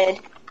targeted.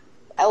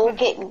 I will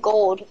get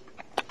gold.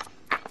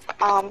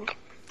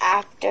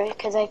 After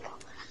because I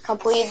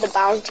completed the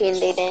bounty and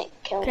they didn't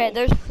kill me. Okay,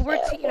 there's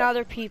 14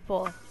 other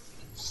people.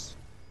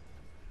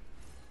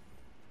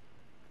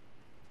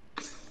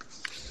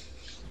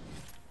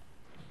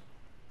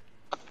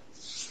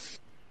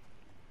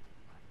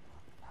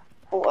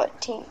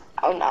 What team?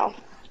 Oh no.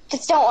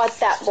 Just don't let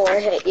that boar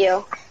hit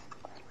you.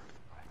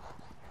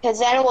 Because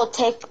then it will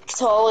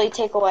slowly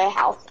take away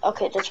health.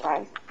 Okay, just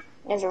run.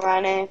 Just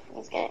run in.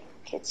 He's gonna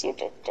get you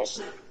to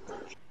just.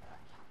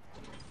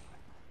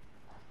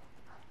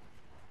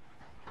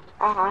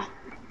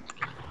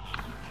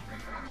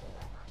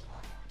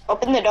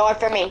 Open the door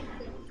for me.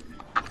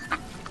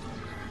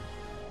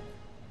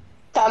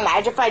 So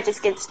imagine if I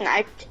just get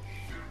sniped.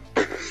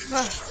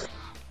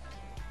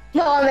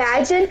 No,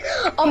 imagine,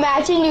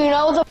 you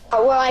know the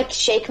part where I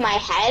shake my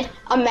head?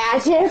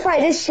 Imagine if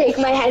I just shake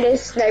my head and a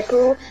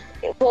sniper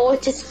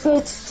bullet just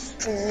goes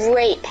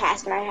straight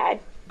past my head.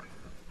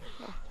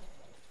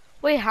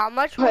 Wait, how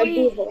much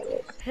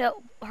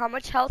how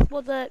much health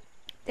will the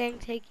thing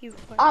take you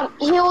for?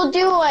 He will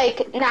do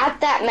like not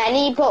that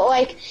many, but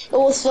like it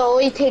will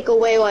slowly take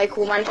away like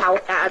 1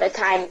 health at a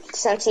time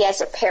since he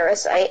has a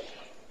parasite.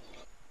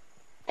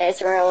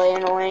 It's really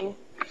annoying.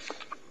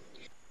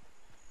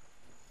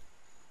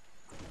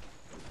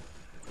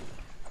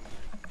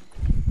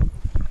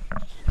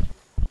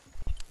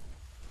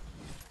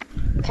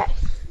 Okay.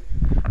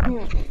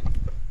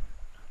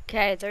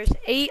 Okay, there's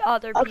 8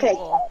 other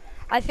people.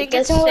 I think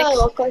it's doesn't 6. really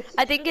look like...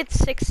 I think it's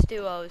 6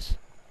 duos.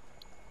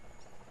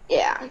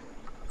 Yeah.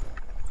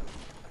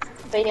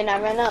 But you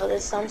never know.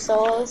 There's some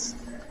solos.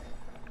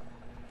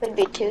 Could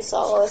be 2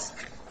 solos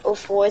or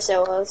 4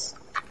 solos.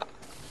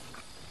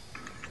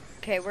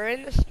 Okay, we're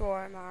in the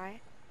storm,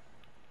 alright.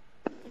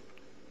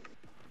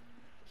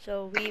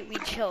 So we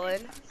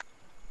chillin'.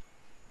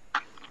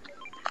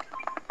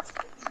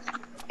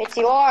 It's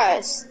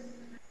yours.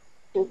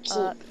 You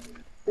keep.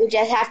 You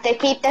just have to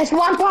keep this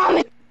one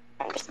promise.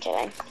 I'm just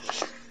kidding.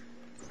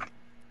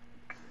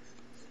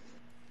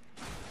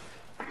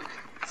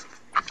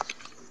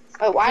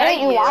 Wait, why don't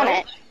you want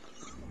it?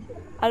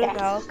 I don't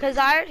know, cause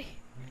I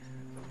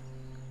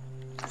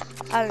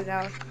don't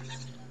know.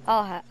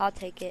 I'll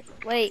take it.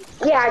 Wait.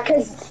 Yeah,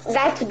 cause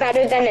that's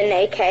better than an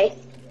AK.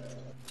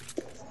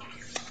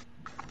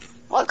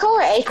 What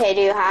color AK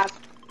do you have?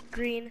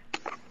 Green.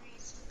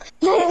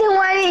 Then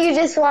why didn't you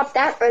just swap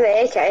that for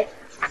the AK?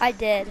 I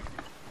did.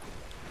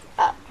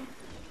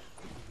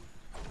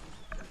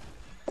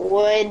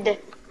 Wood.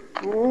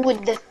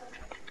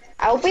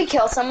 I hope we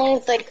kill someone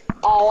with like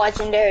all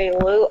legendary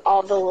loot,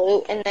 all the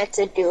loot, and that's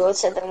a duo,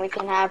 so then we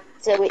can have,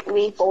 so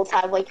we both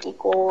have like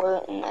equal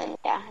loot, and then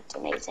yeah, it's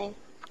amazing.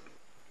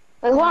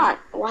 Wait, hold on.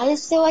 Why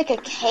is there like a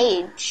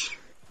cage?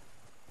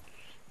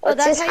 Oh,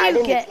 that's how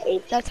you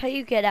get. That's how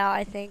you get out,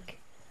 I think.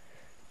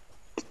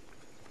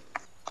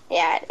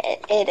 Yeah,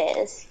 it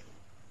is.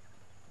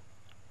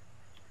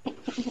 No,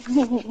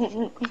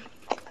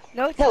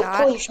 it's No, not.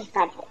 pull your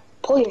shotgun.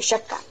 Pull your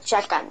shotgun.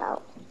 Shotgun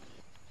out.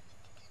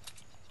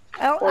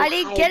 Oh, Or I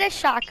didn't hide. get a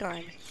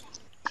shotgun.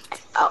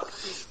 Oh,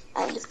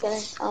 I'm just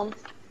kidding.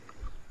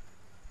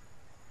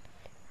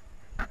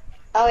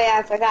 Oh yeah,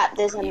 I forgot.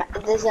 There's an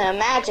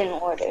Imagine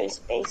Orders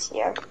base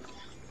here,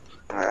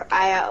 or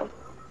IO.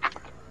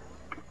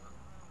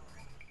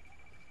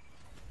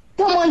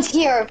 Someone's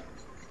here.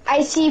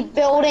 I see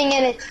building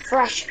and it's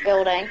fresh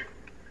building.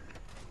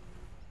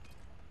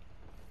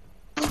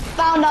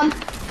 Found them.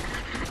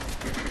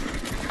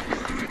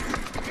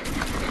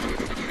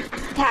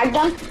 Tagged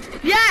them.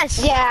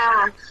 Yes.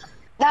 Yeah.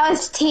 That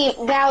was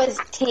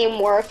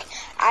teamwork.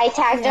 I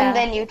tagged Yeah. him,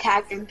 then you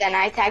tagged him, then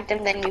I tagged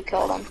him, then you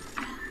killed him.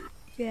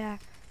 Yeah.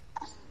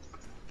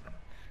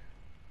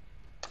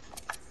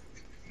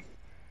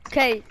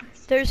 Okay,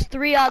 there's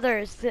 3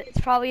 others. It's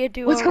probably a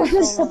duo. Let's go or for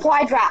the solo.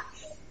 supply drop.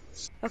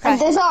 Okay. If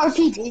there's an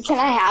RPG, can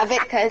I have it?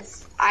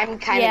 Cause I'm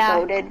kind of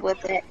loaded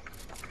with it.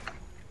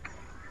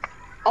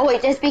 Oh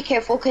wait, just be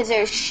careful cause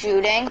there's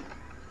shooting.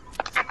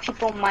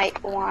 People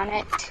might want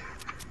it.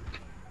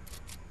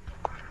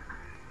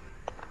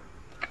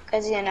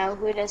 Cause you know,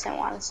 who doesn't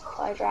want a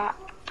supply drop?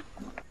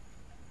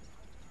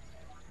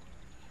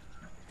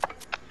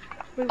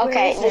 Wait,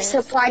 Okay, where the is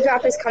it? supply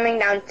drop is coming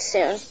down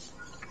soon.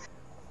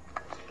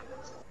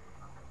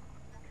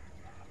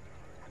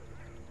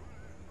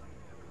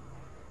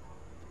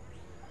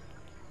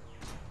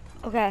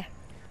 Okay.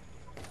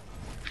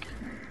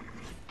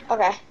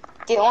 Okay,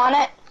 do you want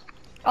it?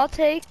 I'll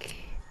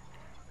take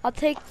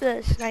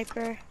the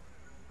sniper.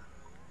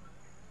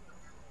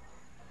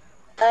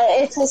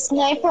 It's a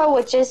sniper,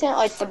 which isn't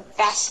like the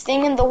best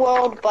thing in the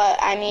world, but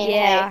I mean,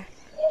 Yeah. hey,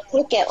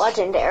 you get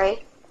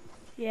legendary.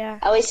 Yeah.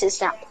 At least it's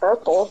not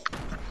purple.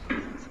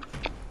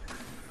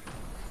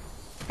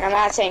 I'm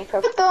not saying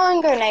purple. They're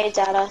throwing grenades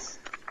at us.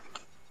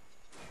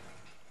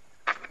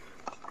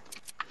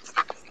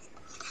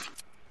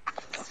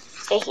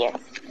 Stay here.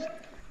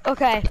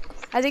 Okay.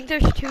 I think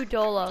there's 2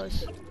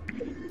 dolos.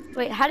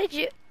 Wait, how did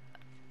you?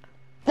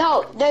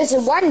 No, there's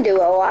one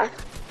duo.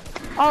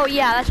 Oh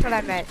yeah, that's what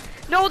I meant.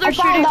 No, they're I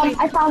found shooting them. me.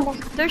 I found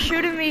them. They're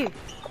shooting me.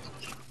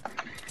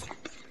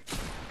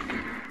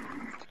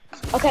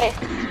 Okay,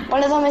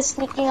 one of them is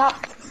sneaking up.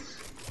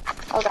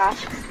 Oh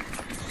gosh.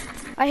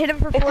 I hit him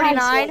for They're kinda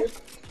 49.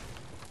 slow.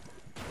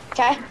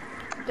 Okay.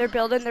 They're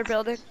building. They're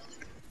building.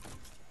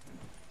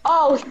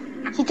 Oh,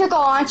 he took a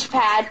launch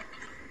pad.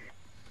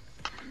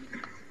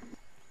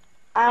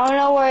 I don't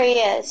know where he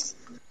is.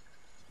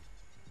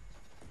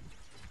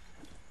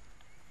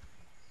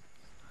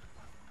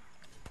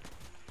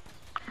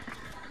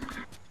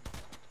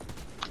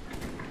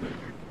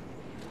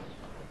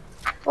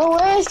 Well,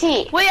 where is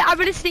he? Wait, I'm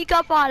gonna sneak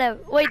up on him.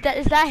 Wait,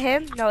 is that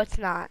him? No, it's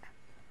not.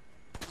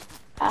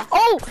 Uh,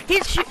 Oh,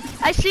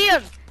 I see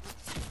him.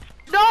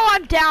 No,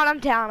 I'm down. I'm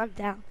down. I'm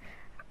down.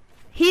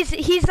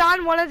 He's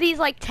on one of these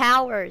like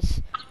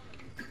towers.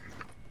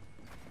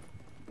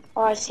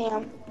 Oh, I see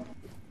him.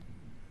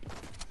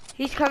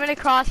 He's coming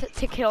across it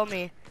to kill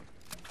me.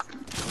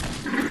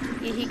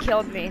 He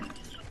killed me.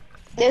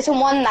 There's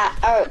one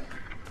that,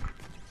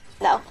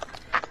 no.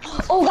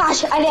 Oh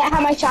gosh, I didn't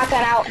have my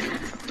shotgun out.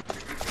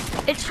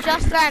 It's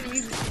just them.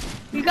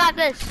 You got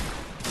this.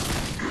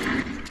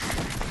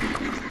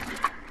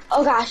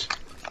 Oh gosh.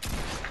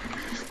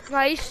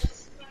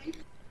 Nice.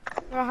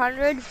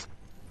 100.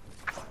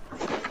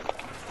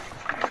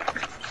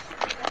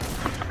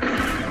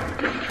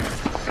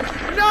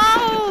 No!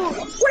 How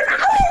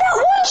did that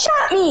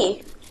one-shot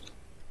me?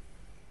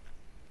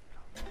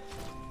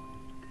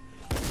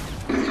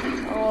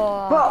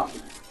 Oh. Bro,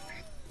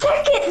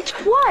 check it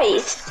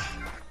twice.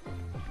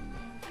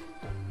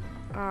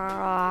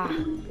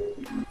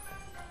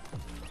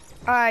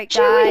 Alright, Should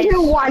guys. we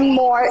do one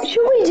more?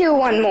 Should we do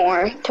one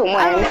more to win?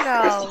 I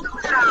don't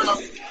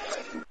know.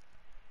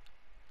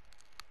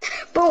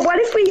 But what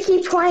if we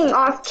keep playing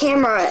off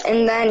camera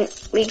and then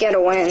we get a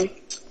win?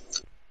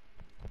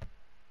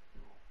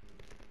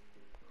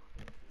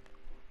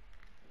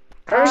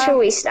 Or should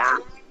we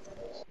stop?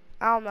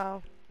 I don't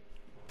know.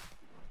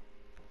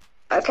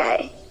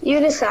 Okay, you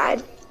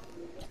decide.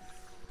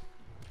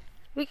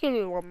 We can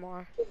do one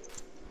more.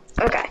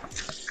 Okay.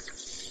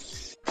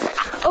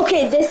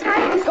 Okay, this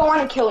time let's go on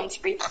a killing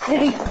spree.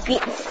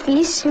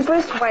 Be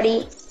super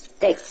sweaty.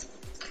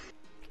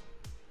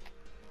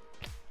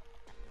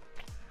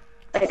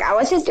 Like, I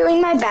wasn't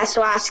doing my best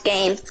last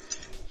game.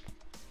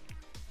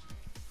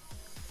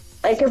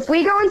 Like, if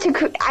we go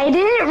into... I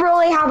didn't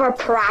really have a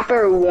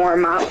proper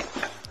warm-up.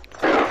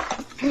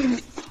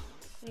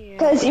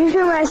 Because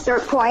usually when I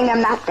start playing,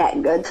 I'm not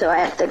that good, so I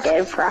have to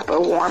get a proper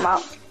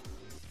warm-up.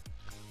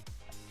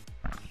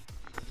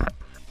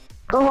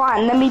 Go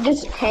on, let me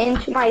just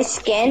change my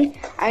skin.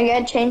 I'm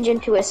gonna change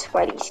into a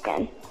sweaty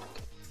skin.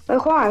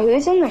 Look on,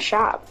 who's in the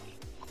shop?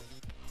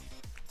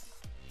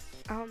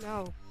 I don't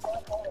know.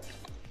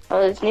 Oh,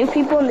 there's new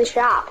people in the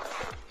shop.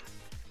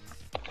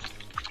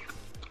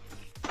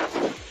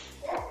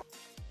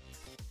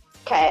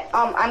 Okay,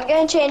 I'm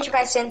gonna change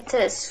my skin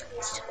to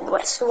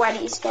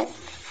sweaty skin.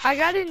 I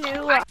got a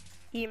new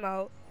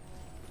emote.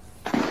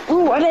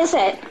 Ooh, what is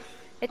it?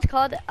 It's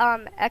called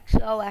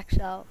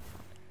XOXO.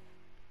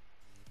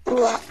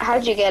 Ooh,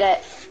 how'd you get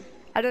it?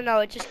 I don't know,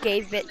 it just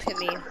gave it to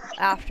me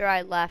after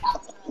I left.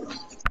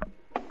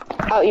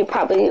 Oh, you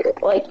probably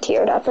like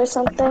teared up or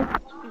something.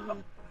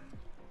 Mhm.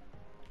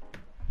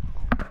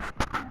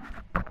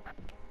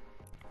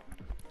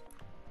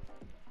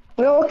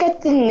 We'll look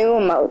at the new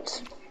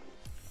emotes.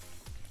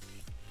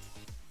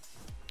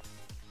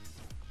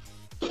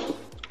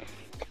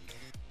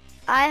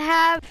 I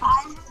have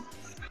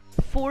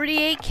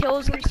 48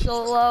 kills in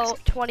solo,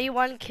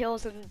 21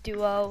 kills in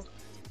duo,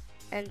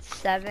 and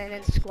 7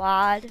 in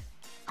squad.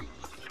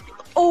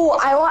 Oh,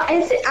 I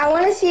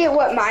want to see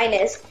what mine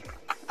is.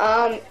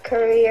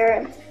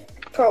 Career,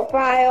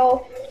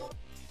 profile.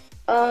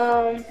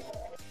 Oh,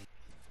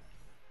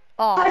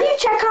 How do you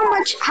check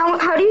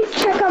how do you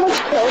check how much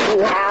kills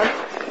you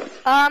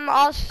have?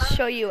 I'll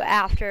show you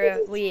after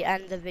we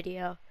end the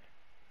video.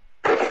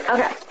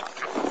 Okay.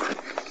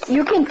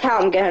 You can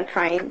tell I'm gonna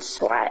try and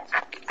sweat.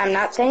 I'm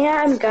not saying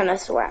I'm gonna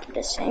sweat. I'm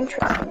just saying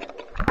try.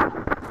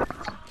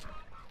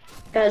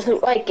 Because,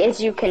 like,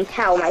 as you can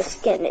tell, my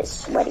skin is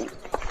sweaty.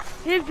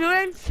 He's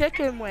doing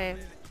chicken wing.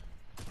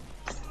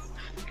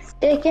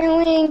 Chicken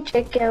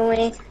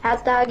wing,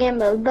 hot dog and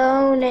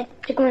bologna,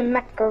 chicken wing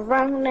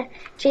macaroni,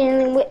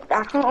 chilling with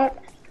the home.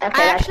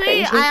 Okay,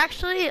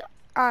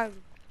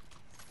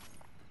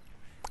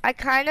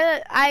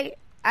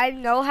 I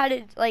know how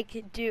to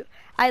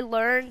I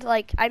learned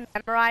I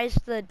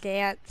memorized the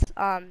dance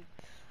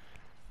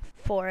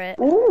for it.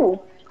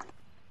 Ooh.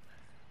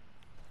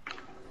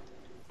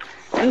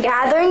 I'm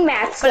gathering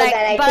mats so that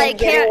I can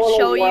get a little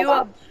show warm you.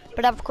 up.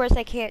 But of course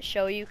I can't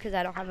show you because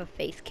I don't have a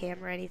face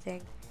cam or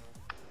anything.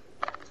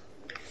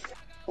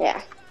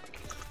 Yeah.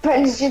 But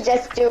you should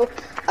just do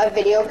a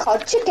video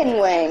called Chicken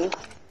Wing.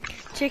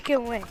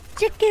 Chicken wing,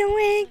 chicken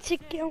wing,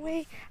 chicken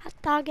wing, hot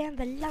dog and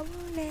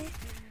bologna.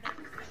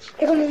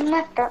 Chicken wing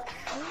macaroni.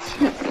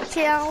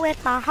 Chill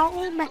with my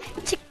home,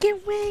 chicken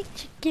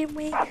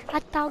wing,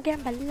 hot dog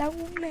and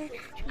bologna,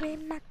 chicken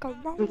wing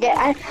macaroni.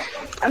 Yeah,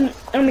 I'm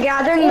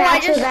gathering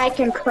mats so that I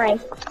can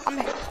crank.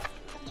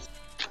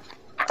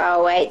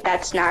 Oh wait,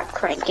 that's not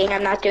cranking.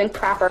 I'm not doing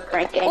proper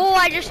cranking. Oh,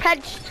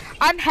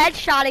 I'm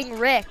headshotting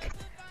Rick.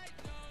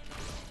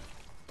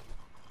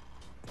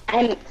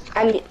 I'm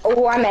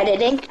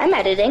editing. I'm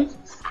editing.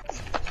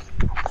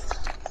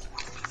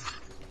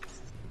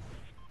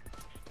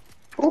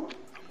 Ooh.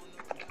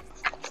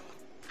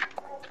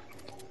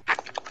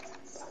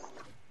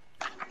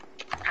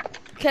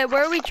 Okay,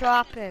 where are we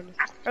dropping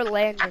or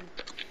landing?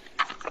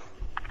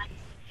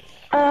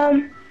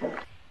 You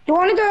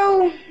wanna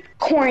go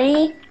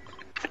corny?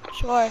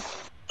 Sure.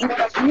 You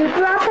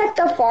drop at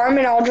the farm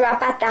and I'll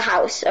drop at the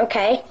house,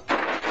 okay?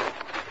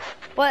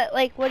 What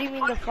do you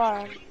mean the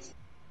farm?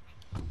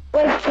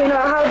 Like, you know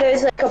how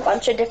there's like a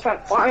bunch of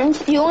different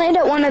farms? You land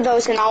at one of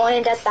those and I'll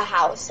land at the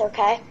house,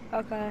 okay?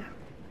 Okay.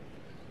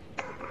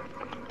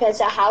 Because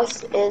the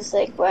house is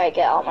like where I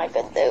get all my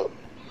good loot.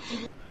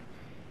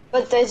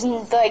 But there's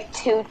like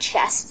 2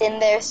 chests in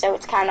there, so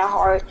it's kind of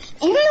hard.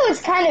 Even though it's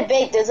kind of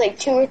big, there's like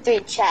 2 or 3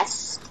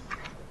 chests.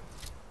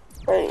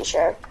 Pretty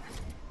sure.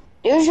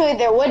 Usually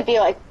there would be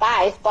like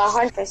 5, but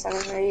 100 for some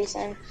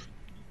reason.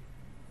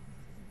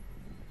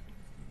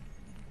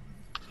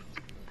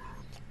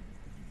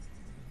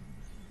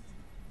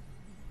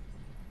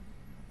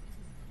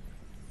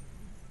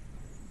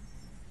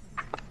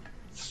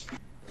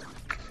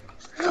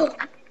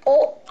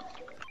 Oh,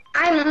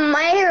 I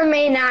may or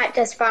may not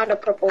just found a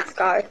purple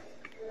scar.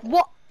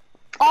 What?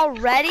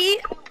 Already?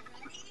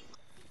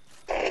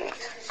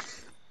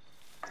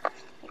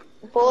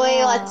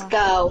 Boy, let's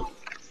go.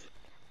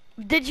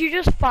 Did you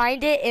just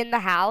find it in the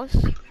house?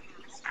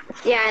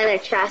 Yeah, in a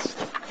chest.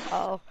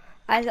 Oh,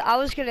 I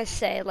was gonna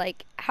say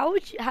like, how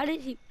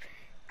did you?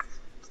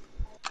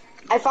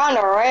 I found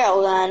a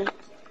rail gun,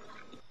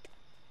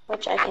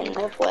 which I can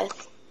live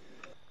with.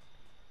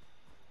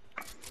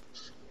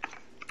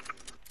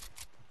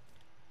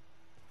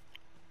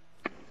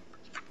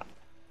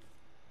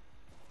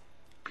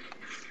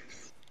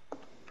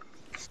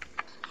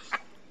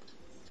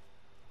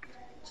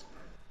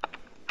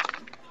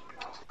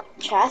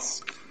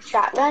 Chest?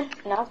 Shotgun?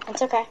 No,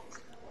 it's okay.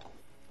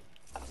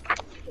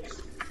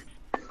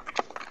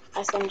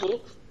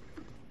 SMG.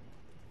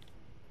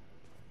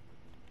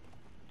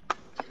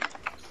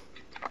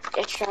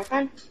 Get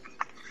shotgun?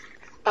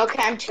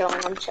 Okay, I'm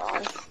chilling.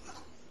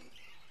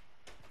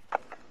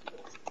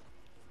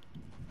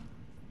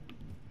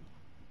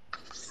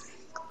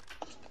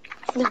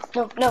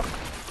 No.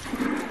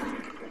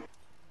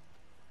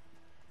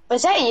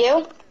 Was that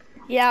you?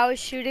 Yeah, I was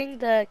shooting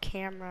the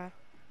camera.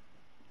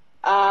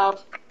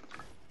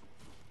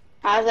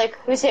 I was like,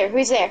 who's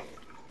there?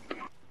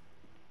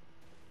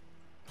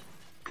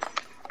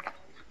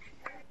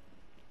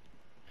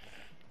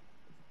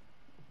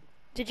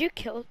 Did you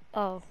kill?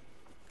 Oh.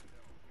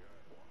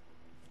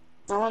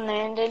 No one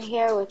landed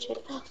here, which is...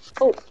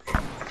 Oh,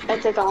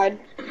 that's a guard.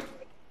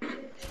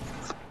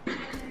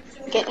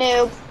 Get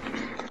noob.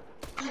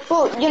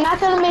 Oh, you're not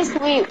gonna miss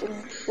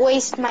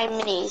waste my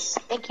minis.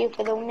 Thank you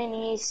for the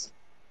minis.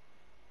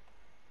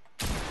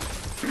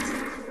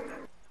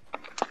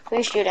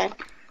 Who's shooting?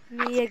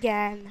 Me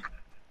again.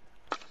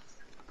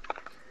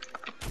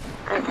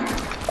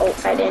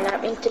 Oh, I did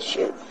not mean to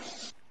shoot.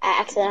 I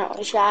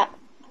accidentally shot.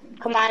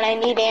 Come on, I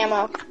need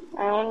ammo.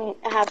 I only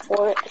have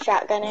 4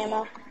 shotgun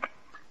ammo.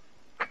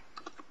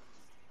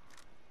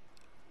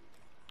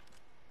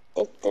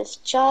 Take this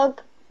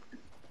chug.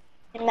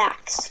 And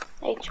max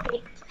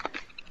HP.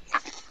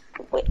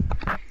 Wait.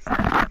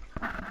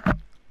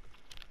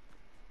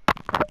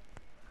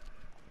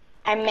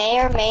 I may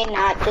or may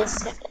not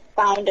just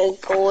found a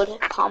gold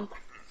pump.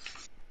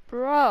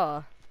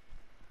 Bruh.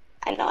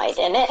 I know I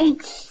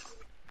didn't.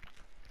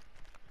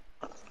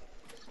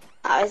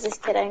 I was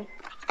just kidding.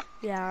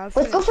 Yeah.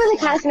 Let's go for the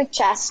cosmic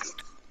chest.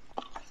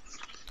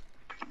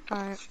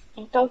 Alright.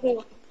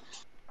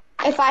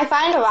 If I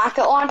find a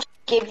rocket launch,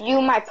 I'll give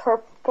you my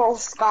purple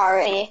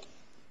scar.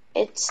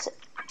 It's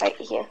right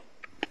here.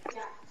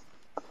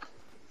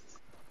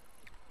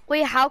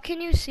 Wait, how can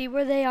you see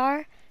where they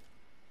are?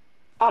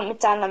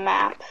 It's on the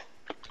map.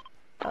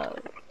 Oh.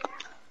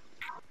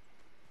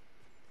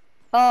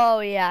 Oh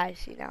yeah, I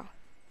see now.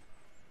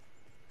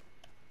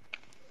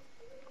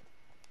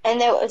 And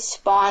it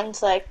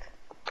spawns like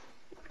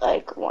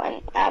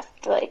one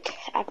after a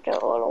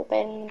little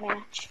bit in the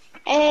match.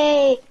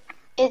 Hey,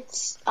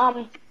 it's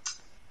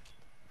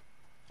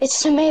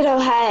Tomato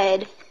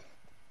Head.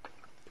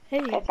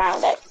 Hey. I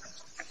found it.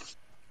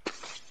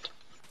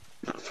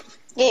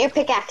 Get your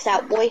pickaxe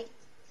out, boy.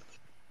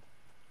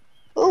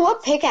 Ooh,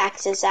 what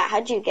pickaxe is that?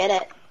 How'd you get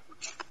it?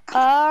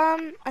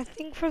 I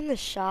think from the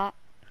shop.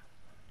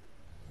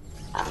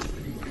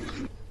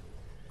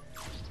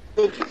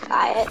 Did you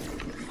buy it?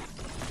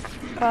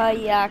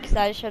 Yeah, cause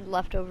I just had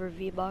leftover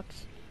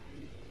V-Bucks.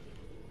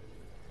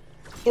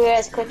 Do it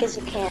as quick as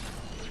you can.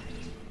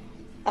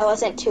 I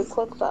wasn't too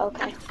quick, but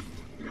okay.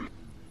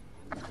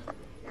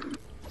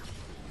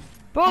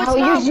 Bro,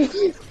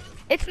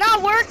 it's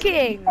not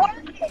working!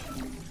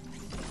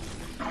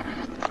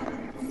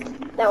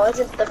 That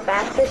wasn't the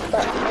fastest,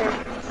 but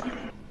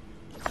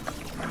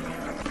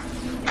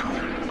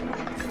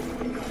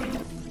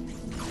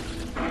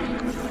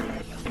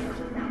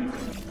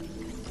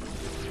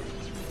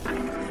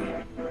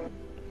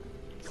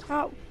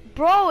Oh,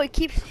 bro, it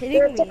keeps hitting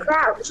you have to me.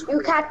 crouch. You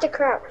have to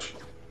crouch.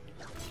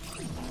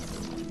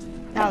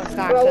 No, it's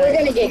not Bro, good. we're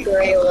gonna get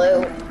gray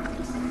loot.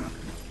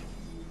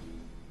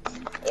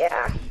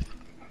 Yeah.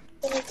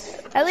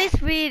 At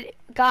least we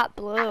got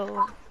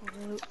blue.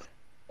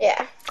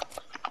 Yeah.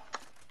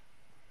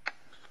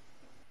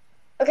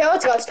 Okay,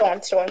 let's go.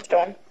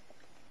 Storm.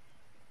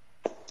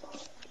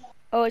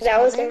 Oh, it's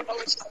That was coming?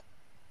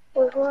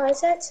 What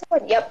was that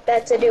someone? Yep,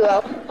 that's a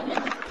duo.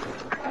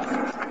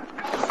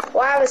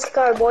 Well, I have a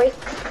scar, boy.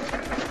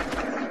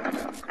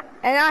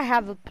 And I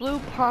have a blue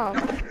pump.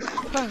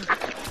 Huh.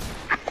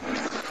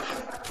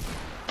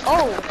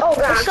 Oh, Oh,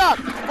 God.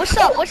 What's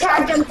up?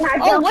 Tag them.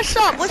 Oh, what's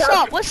up?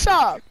 What's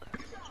up?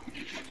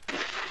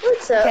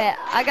 Okay,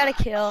 I got a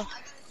kill.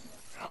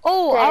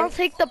 Oh, Okay. I'll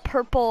take the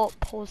purple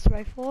pulse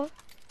rifle.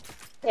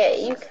 Yeah,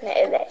 you can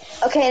hit it.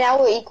 Okay, now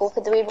we're equal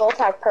because we both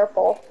have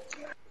purple.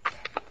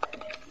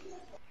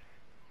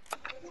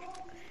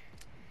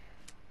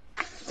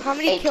 How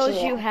many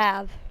kills you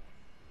have?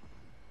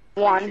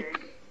 1.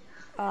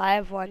 Oh, I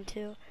have 1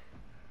 too.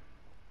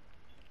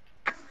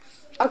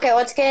 Okay,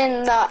 let's get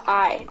in the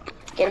eye.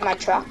 Get in my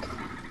truck.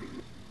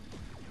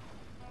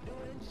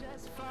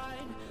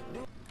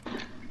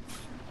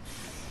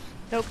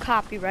 No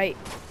copyright.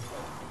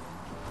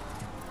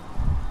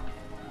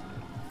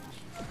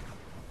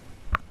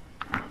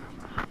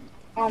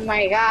 Oh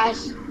my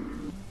gosh.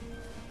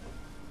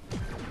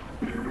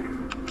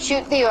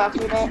 Shoot the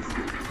occupant.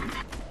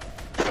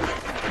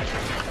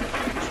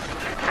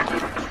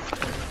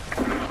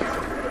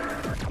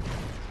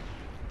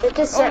 It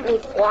just sent me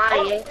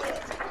flying.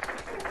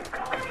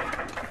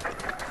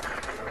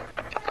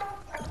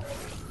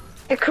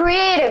 The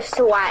creative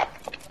sweat.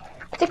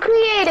 The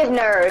creative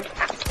nerd.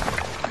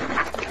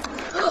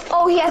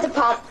 Oh, he has a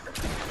pump.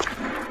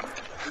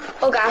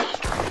 Oh gosh.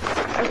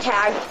 I'm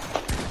tagged.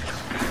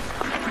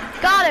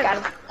 Got him. Got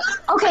him.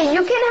 Okay,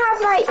 you can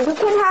have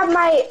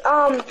my,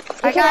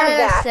 I got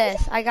an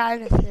assist. I got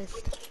an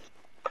assist.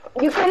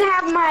 You can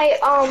have my,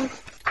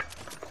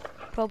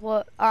 Purple,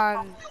 purple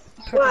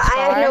well, I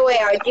have star. no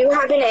AR. Do you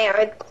have an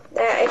AR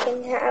that I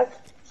can have?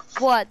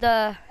 What,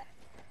 the...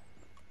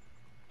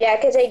 Yeah,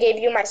 because I gave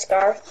you my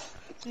scar.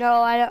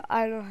 No, I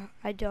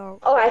don't.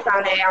 Oh, I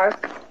found AR.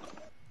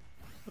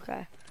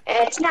 Okay.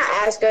 And it's not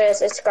as good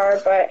as a scar,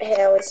 but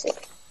hey, I always see.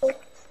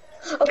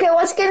 Okay,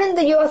 let's get in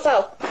the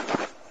UFO.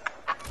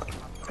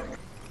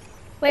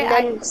 Wait,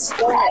 And then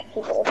spawn at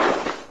people.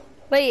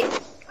 Wait.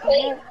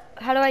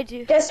 How do I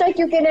do? Just like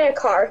you get in a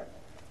car.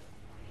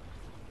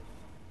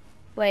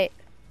 Wait.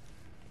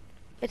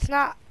 It's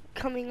not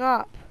coming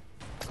up.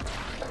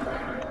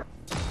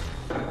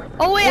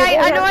 Oh wait,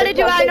 I know how to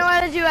do it. I know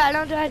how to do it. I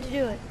know how to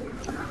do it.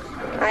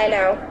 I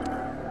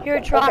know. Here,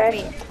 drop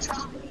me.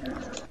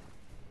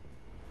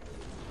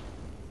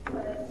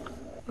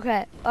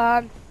 Okay,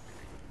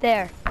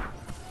 there.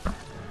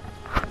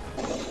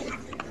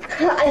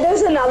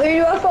 There's another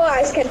UFO.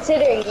 I was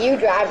considering you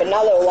drive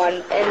another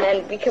one, and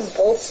then we can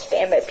both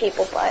spam at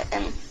people. But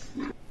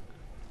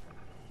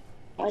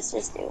let's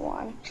just do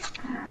one.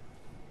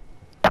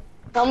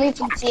 Tell me if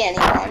you see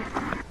anyone.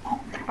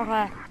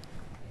 Okay.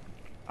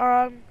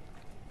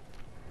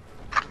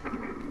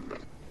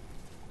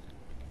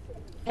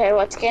 Okay,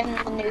 let's get in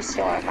the new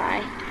store, am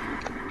I?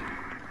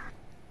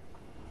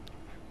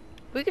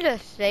 We could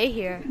just stay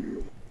here.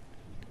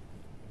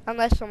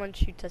 Unless someone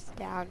shoots us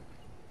down.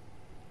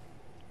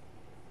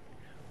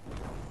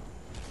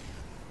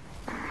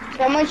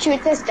 Someone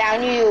shoots us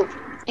down, you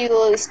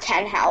lose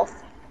 10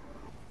 health.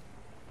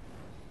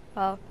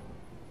 Oh.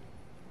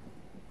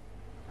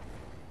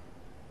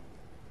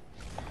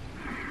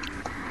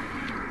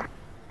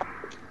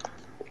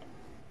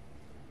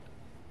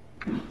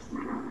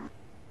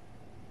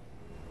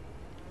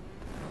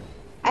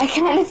 I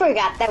kind of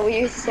forgot that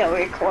we were still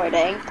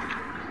recording.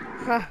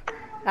 Huh.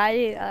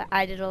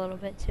 I did a little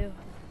bit too.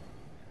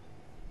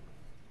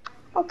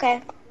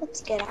 Okay,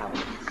 let's get out.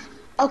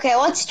 Okay,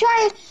 let's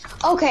try.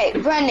 Okay,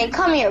 Brendan,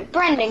 come here.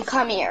 Brendan,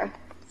 come here.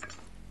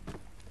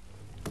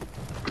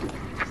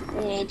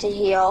 We need to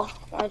heal.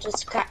 I'll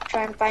just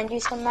try and find you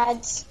some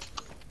meds.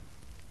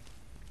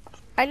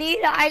 I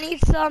need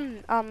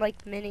some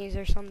like minis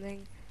or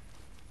something.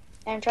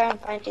 I'm trying to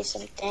find you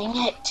some. Dang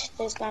it!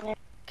 There's not a.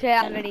 Okay,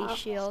 I have mini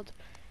shield.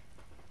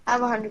 I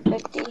have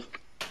 150.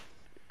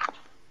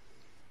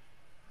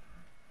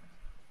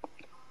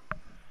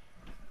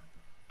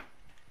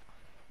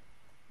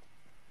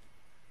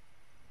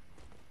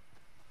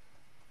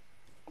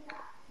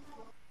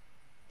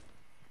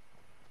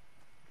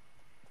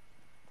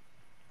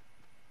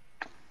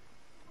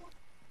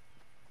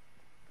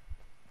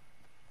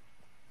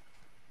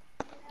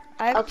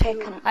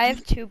 I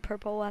have two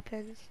purple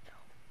weapons.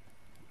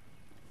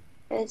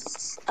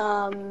 It's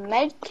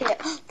med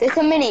kit. There's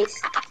some minis.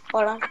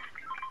 Hold on.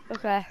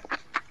 Okay.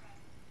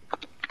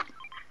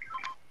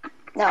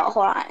 No,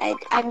 hold on.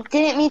 I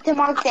didn't mean to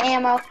mark the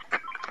ammo.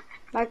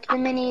 Mark the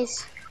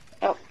minis.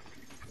 Nope.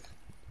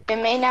 It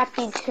may not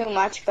be too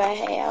much, but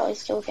hey, I always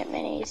still get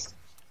minis.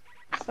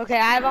 Okay,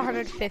 I have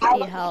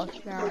 150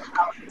 health now.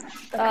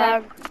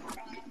 Okay.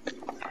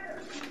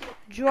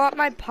 Do you want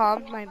my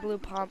pump, my blue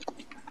pump?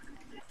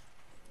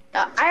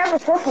 I have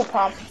a purple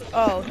pump.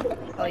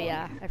 Oh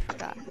yeah, I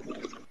forgot.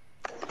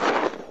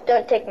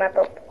 Don't take my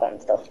purple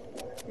pump though.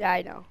 Yeah,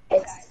 I know.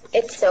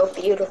 It's so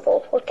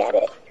beautiful. Look at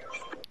it.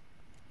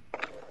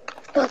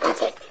 Look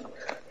at it.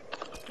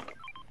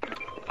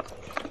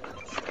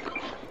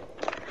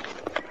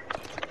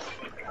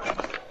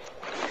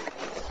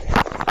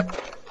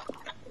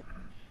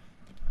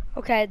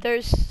 Okay,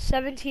 there's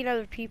 17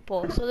 other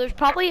people, so there's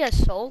probably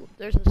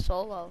there's a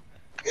solo.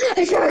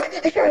 A shark!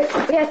 A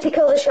shark! We have to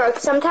kill the shark.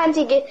 Sometimes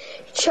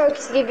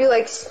sharks give you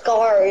like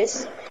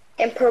scars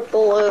and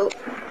purple loot.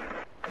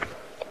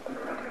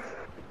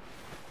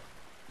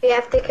 We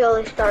have to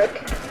kill the shark.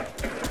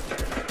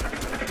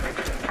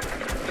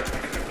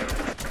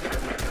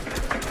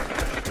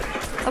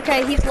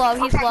 Okay, he's low,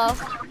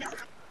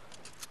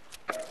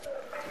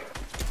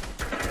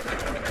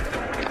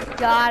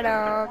 Got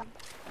him.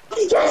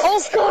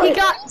 Yes, oh, he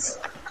got.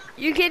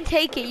 You can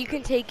take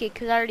it,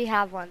 because I already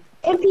have one.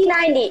 And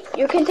P90.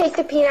 You can take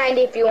the P90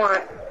 if you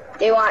want.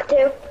 Do you want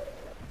to?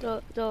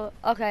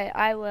 Okay,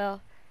 I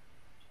will.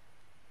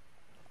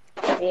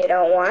 If you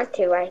don't want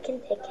to, I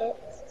can take it.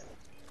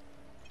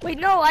 Wait,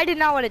 no, I did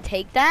not want to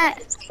take that.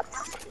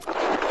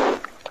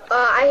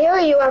 I hear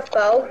a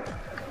UFO.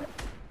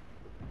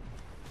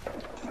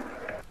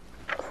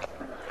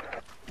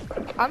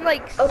 I'm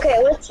like...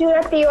 Okay, let's shoot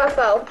at the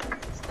UFO.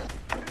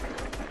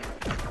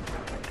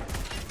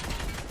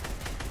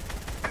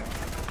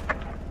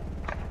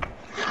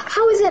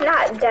 How is it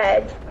not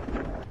dead?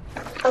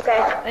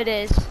 Okay. It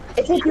is.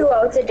 It's a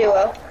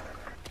duo.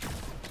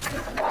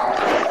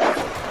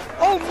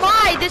 Oh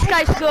my, this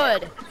guy's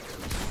good.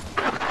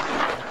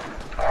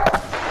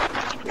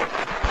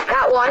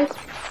 Got one.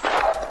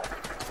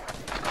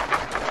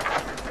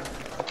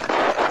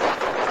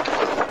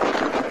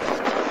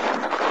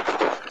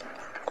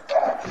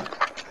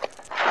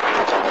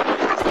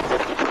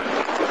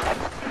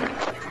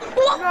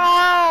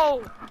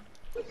 No!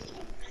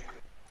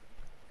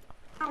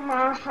 Come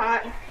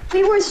on.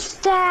 We were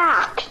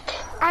stacked.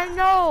 I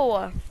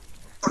know.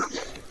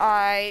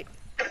 Alright,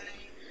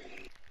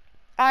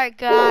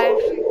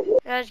 guys.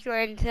 That's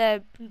going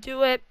to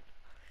do it.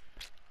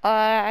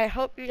 I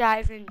hope you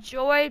guys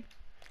enjoyed.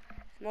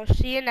 We'll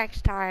see you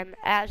next time.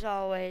 As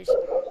always,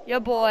 your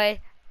boy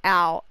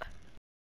out.